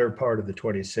latter part of the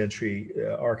 20th century,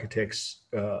 architects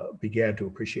began to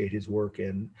appreciate his work,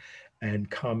 and and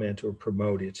comment or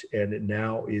promote it. And it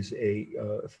now is a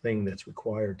thing that's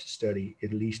required to study,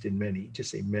 at least in many,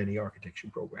 just say many architecture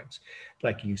programs,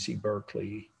 like UC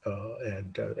Berkeley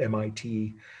and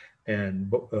MIT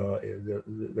and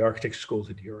the architecture schools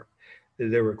in Europe.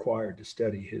 They're required to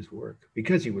study his work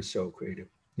because he was so creative.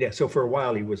 Yeah, so for a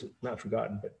while he was not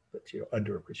forgotten, but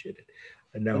underappreciated,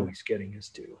 and now he's getting his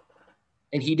due.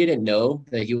 And he didn't know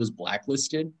that he was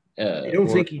blacklisted. I don't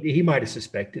think he might have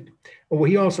suspected. Well,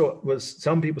 he also was,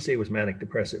 some people say it was manic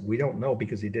depressive. We don't know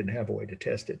because he didn't have a way to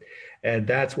test it. And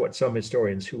that's what some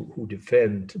historians who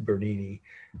defend Bernini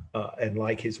and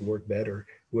like his work better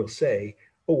will say,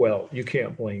 oh, well, you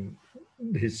can't blame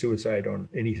his suicide on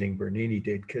anything Bernini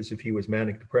did, because if he was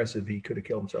manic depressive, he could have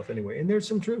killed himself anyway. And there's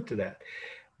some truth to that.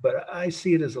 But I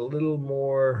see it as a little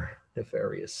more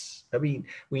nefarious. I mean,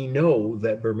 we know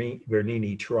that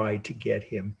Bernini tried to get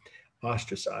him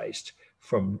ostracized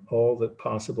from all the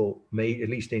possible, at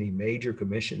least any major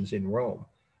commissions in Rome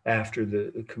after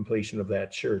the completion of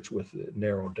that church with the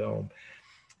narrow dome,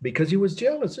 because he was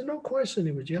jealous. And no question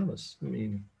he was jealous. I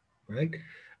mean, right?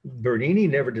 Bernini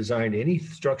never designed any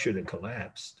structure that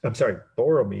collapsed. I'm sorry,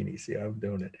 Borromini. See, I'm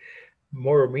doing it.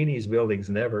 Borromini's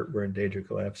buildings never were in danger of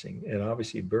collapsing. And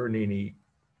obviously Bernini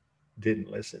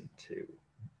didn't listen to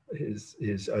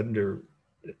his under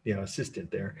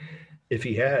assistant there. If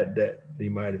he had that, he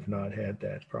might have not had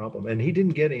that problem. And he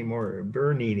didn't get any more,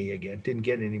 Bernini again, didn't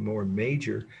get any more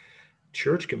major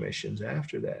church commissions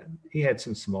after that. He had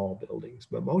some small buildings,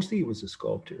 but mostly he was a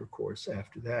sculptor, of course.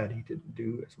 After that, he didn't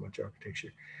do as much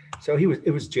architecture. So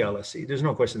it was jealousy. There's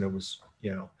no question there was,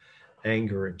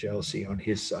 anger and jealousy on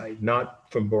his side,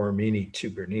 not from Borromini to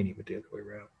Bernini, but the other way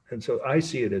around. And so I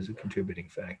see it as a contributing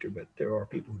factor, but there are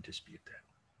people who dispute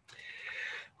that.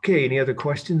 Okay, any other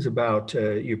questions about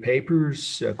your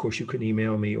papers? Of course, you can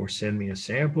email me or send me a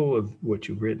sample of what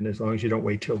you've written, as long as you don't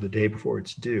wait till the day before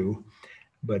it's due.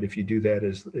 But if you do that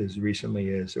as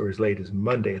recently as, or as late as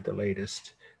Monday at the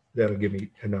latest, that'll give me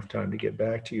enough time to get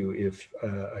back to you. If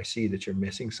I see that you're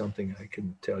missing something, I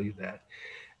can tell you that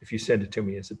if you send it to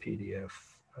me as a PDF.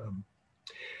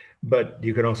 But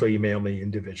you can also email me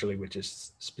individually with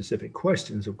just specific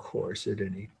questions, of course, at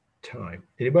any time.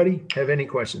 Anybody have any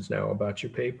questions now about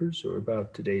your papers or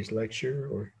about today's lecture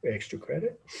or extra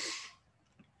credit?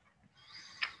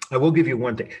 I will give you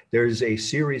one thing. There's a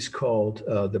series called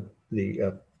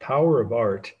the Power of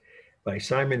Art by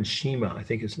Simon Schima. I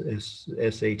think it's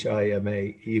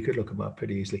Shima. You could look him up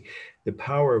pretty easily. The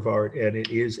Power of Art, and it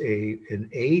is an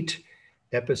 8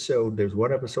 episode. There's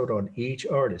one episode on each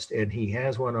artist, and he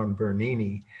has one on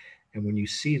Bernini. And when you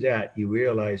see that, you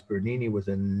realize Bernini was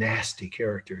a nasty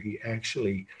character. He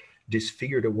actually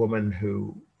disfigured a woman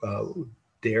who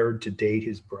dared to date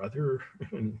his brother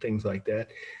and things like that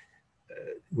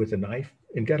with a knife,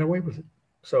 and got away with it.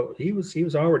 So he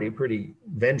was already a pretty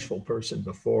vengeful person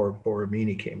before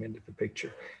Borromini came into the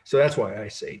picture. So that's why I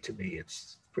say, to me,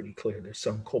 it's pretty clear there's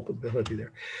some culpability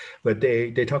there. But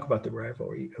they talk about the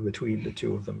rivalry between the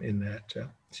two of them in that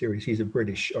series. He's a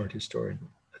British art historian.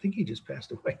 I think he just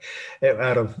passed away,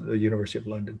 out of the University of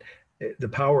London. The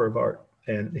Power of Art.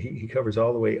 And he covers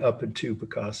all the way up into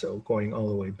Picasso, going all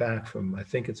the way back from, I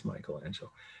think it's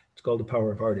Michelangelo. It's called The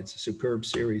Power of Art. It's a superb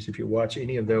series. If you watch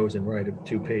any of those and write a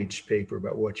 2-page paper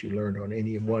about what you learned on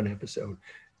any one episode,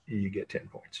 you get 10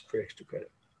 points for extra credit.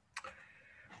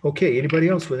 Okay, anybody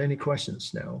else with any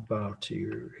questions now about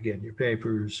your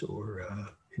papers or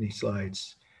any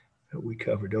slides that we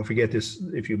covered? Don't forget this,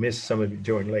 if you missed, some of you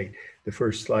joined late, the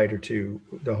first slide or two,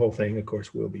 the whole thing, of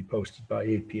course, will be posted by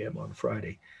 8 p.m. on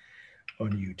Friday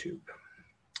on YouTube.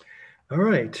 All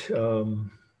right,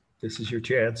 this is your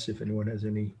chance if anyone has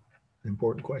any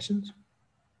important questions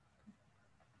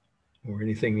or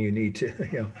anything you need to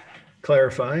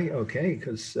clarify. Okay,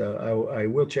 because I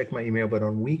will check my email, but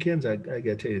on weekends, I got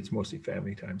to tell you, it's mostly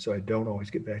family time, so I don't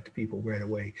always get back to people right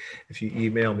away. If you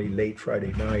email me late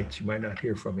Friday night, you might not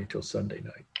hear from me till Sunday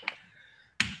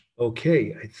night.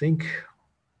 Okay, I think,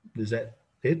 is that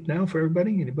it now for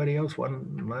everybody? Anybody else?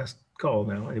 One last call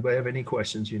now. Anybody have any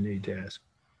questions you need to ask?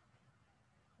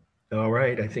 All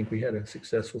right, I think we had a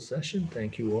successful session.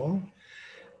 Thank you all.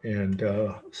 And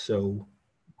so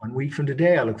 1 week from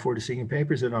today, I look forward to seeing your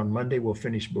papers. And on Monday, we'll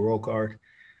finish Baroque art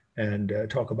and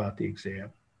talk about the exam.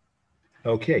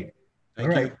 Okay.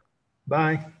 Thank you.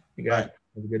 Bye. You got Bye. it.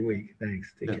 Have a good week.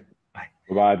 Thanks. Take care. Bye.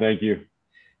 Bye-bye. Thank you.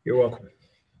 You're welcome.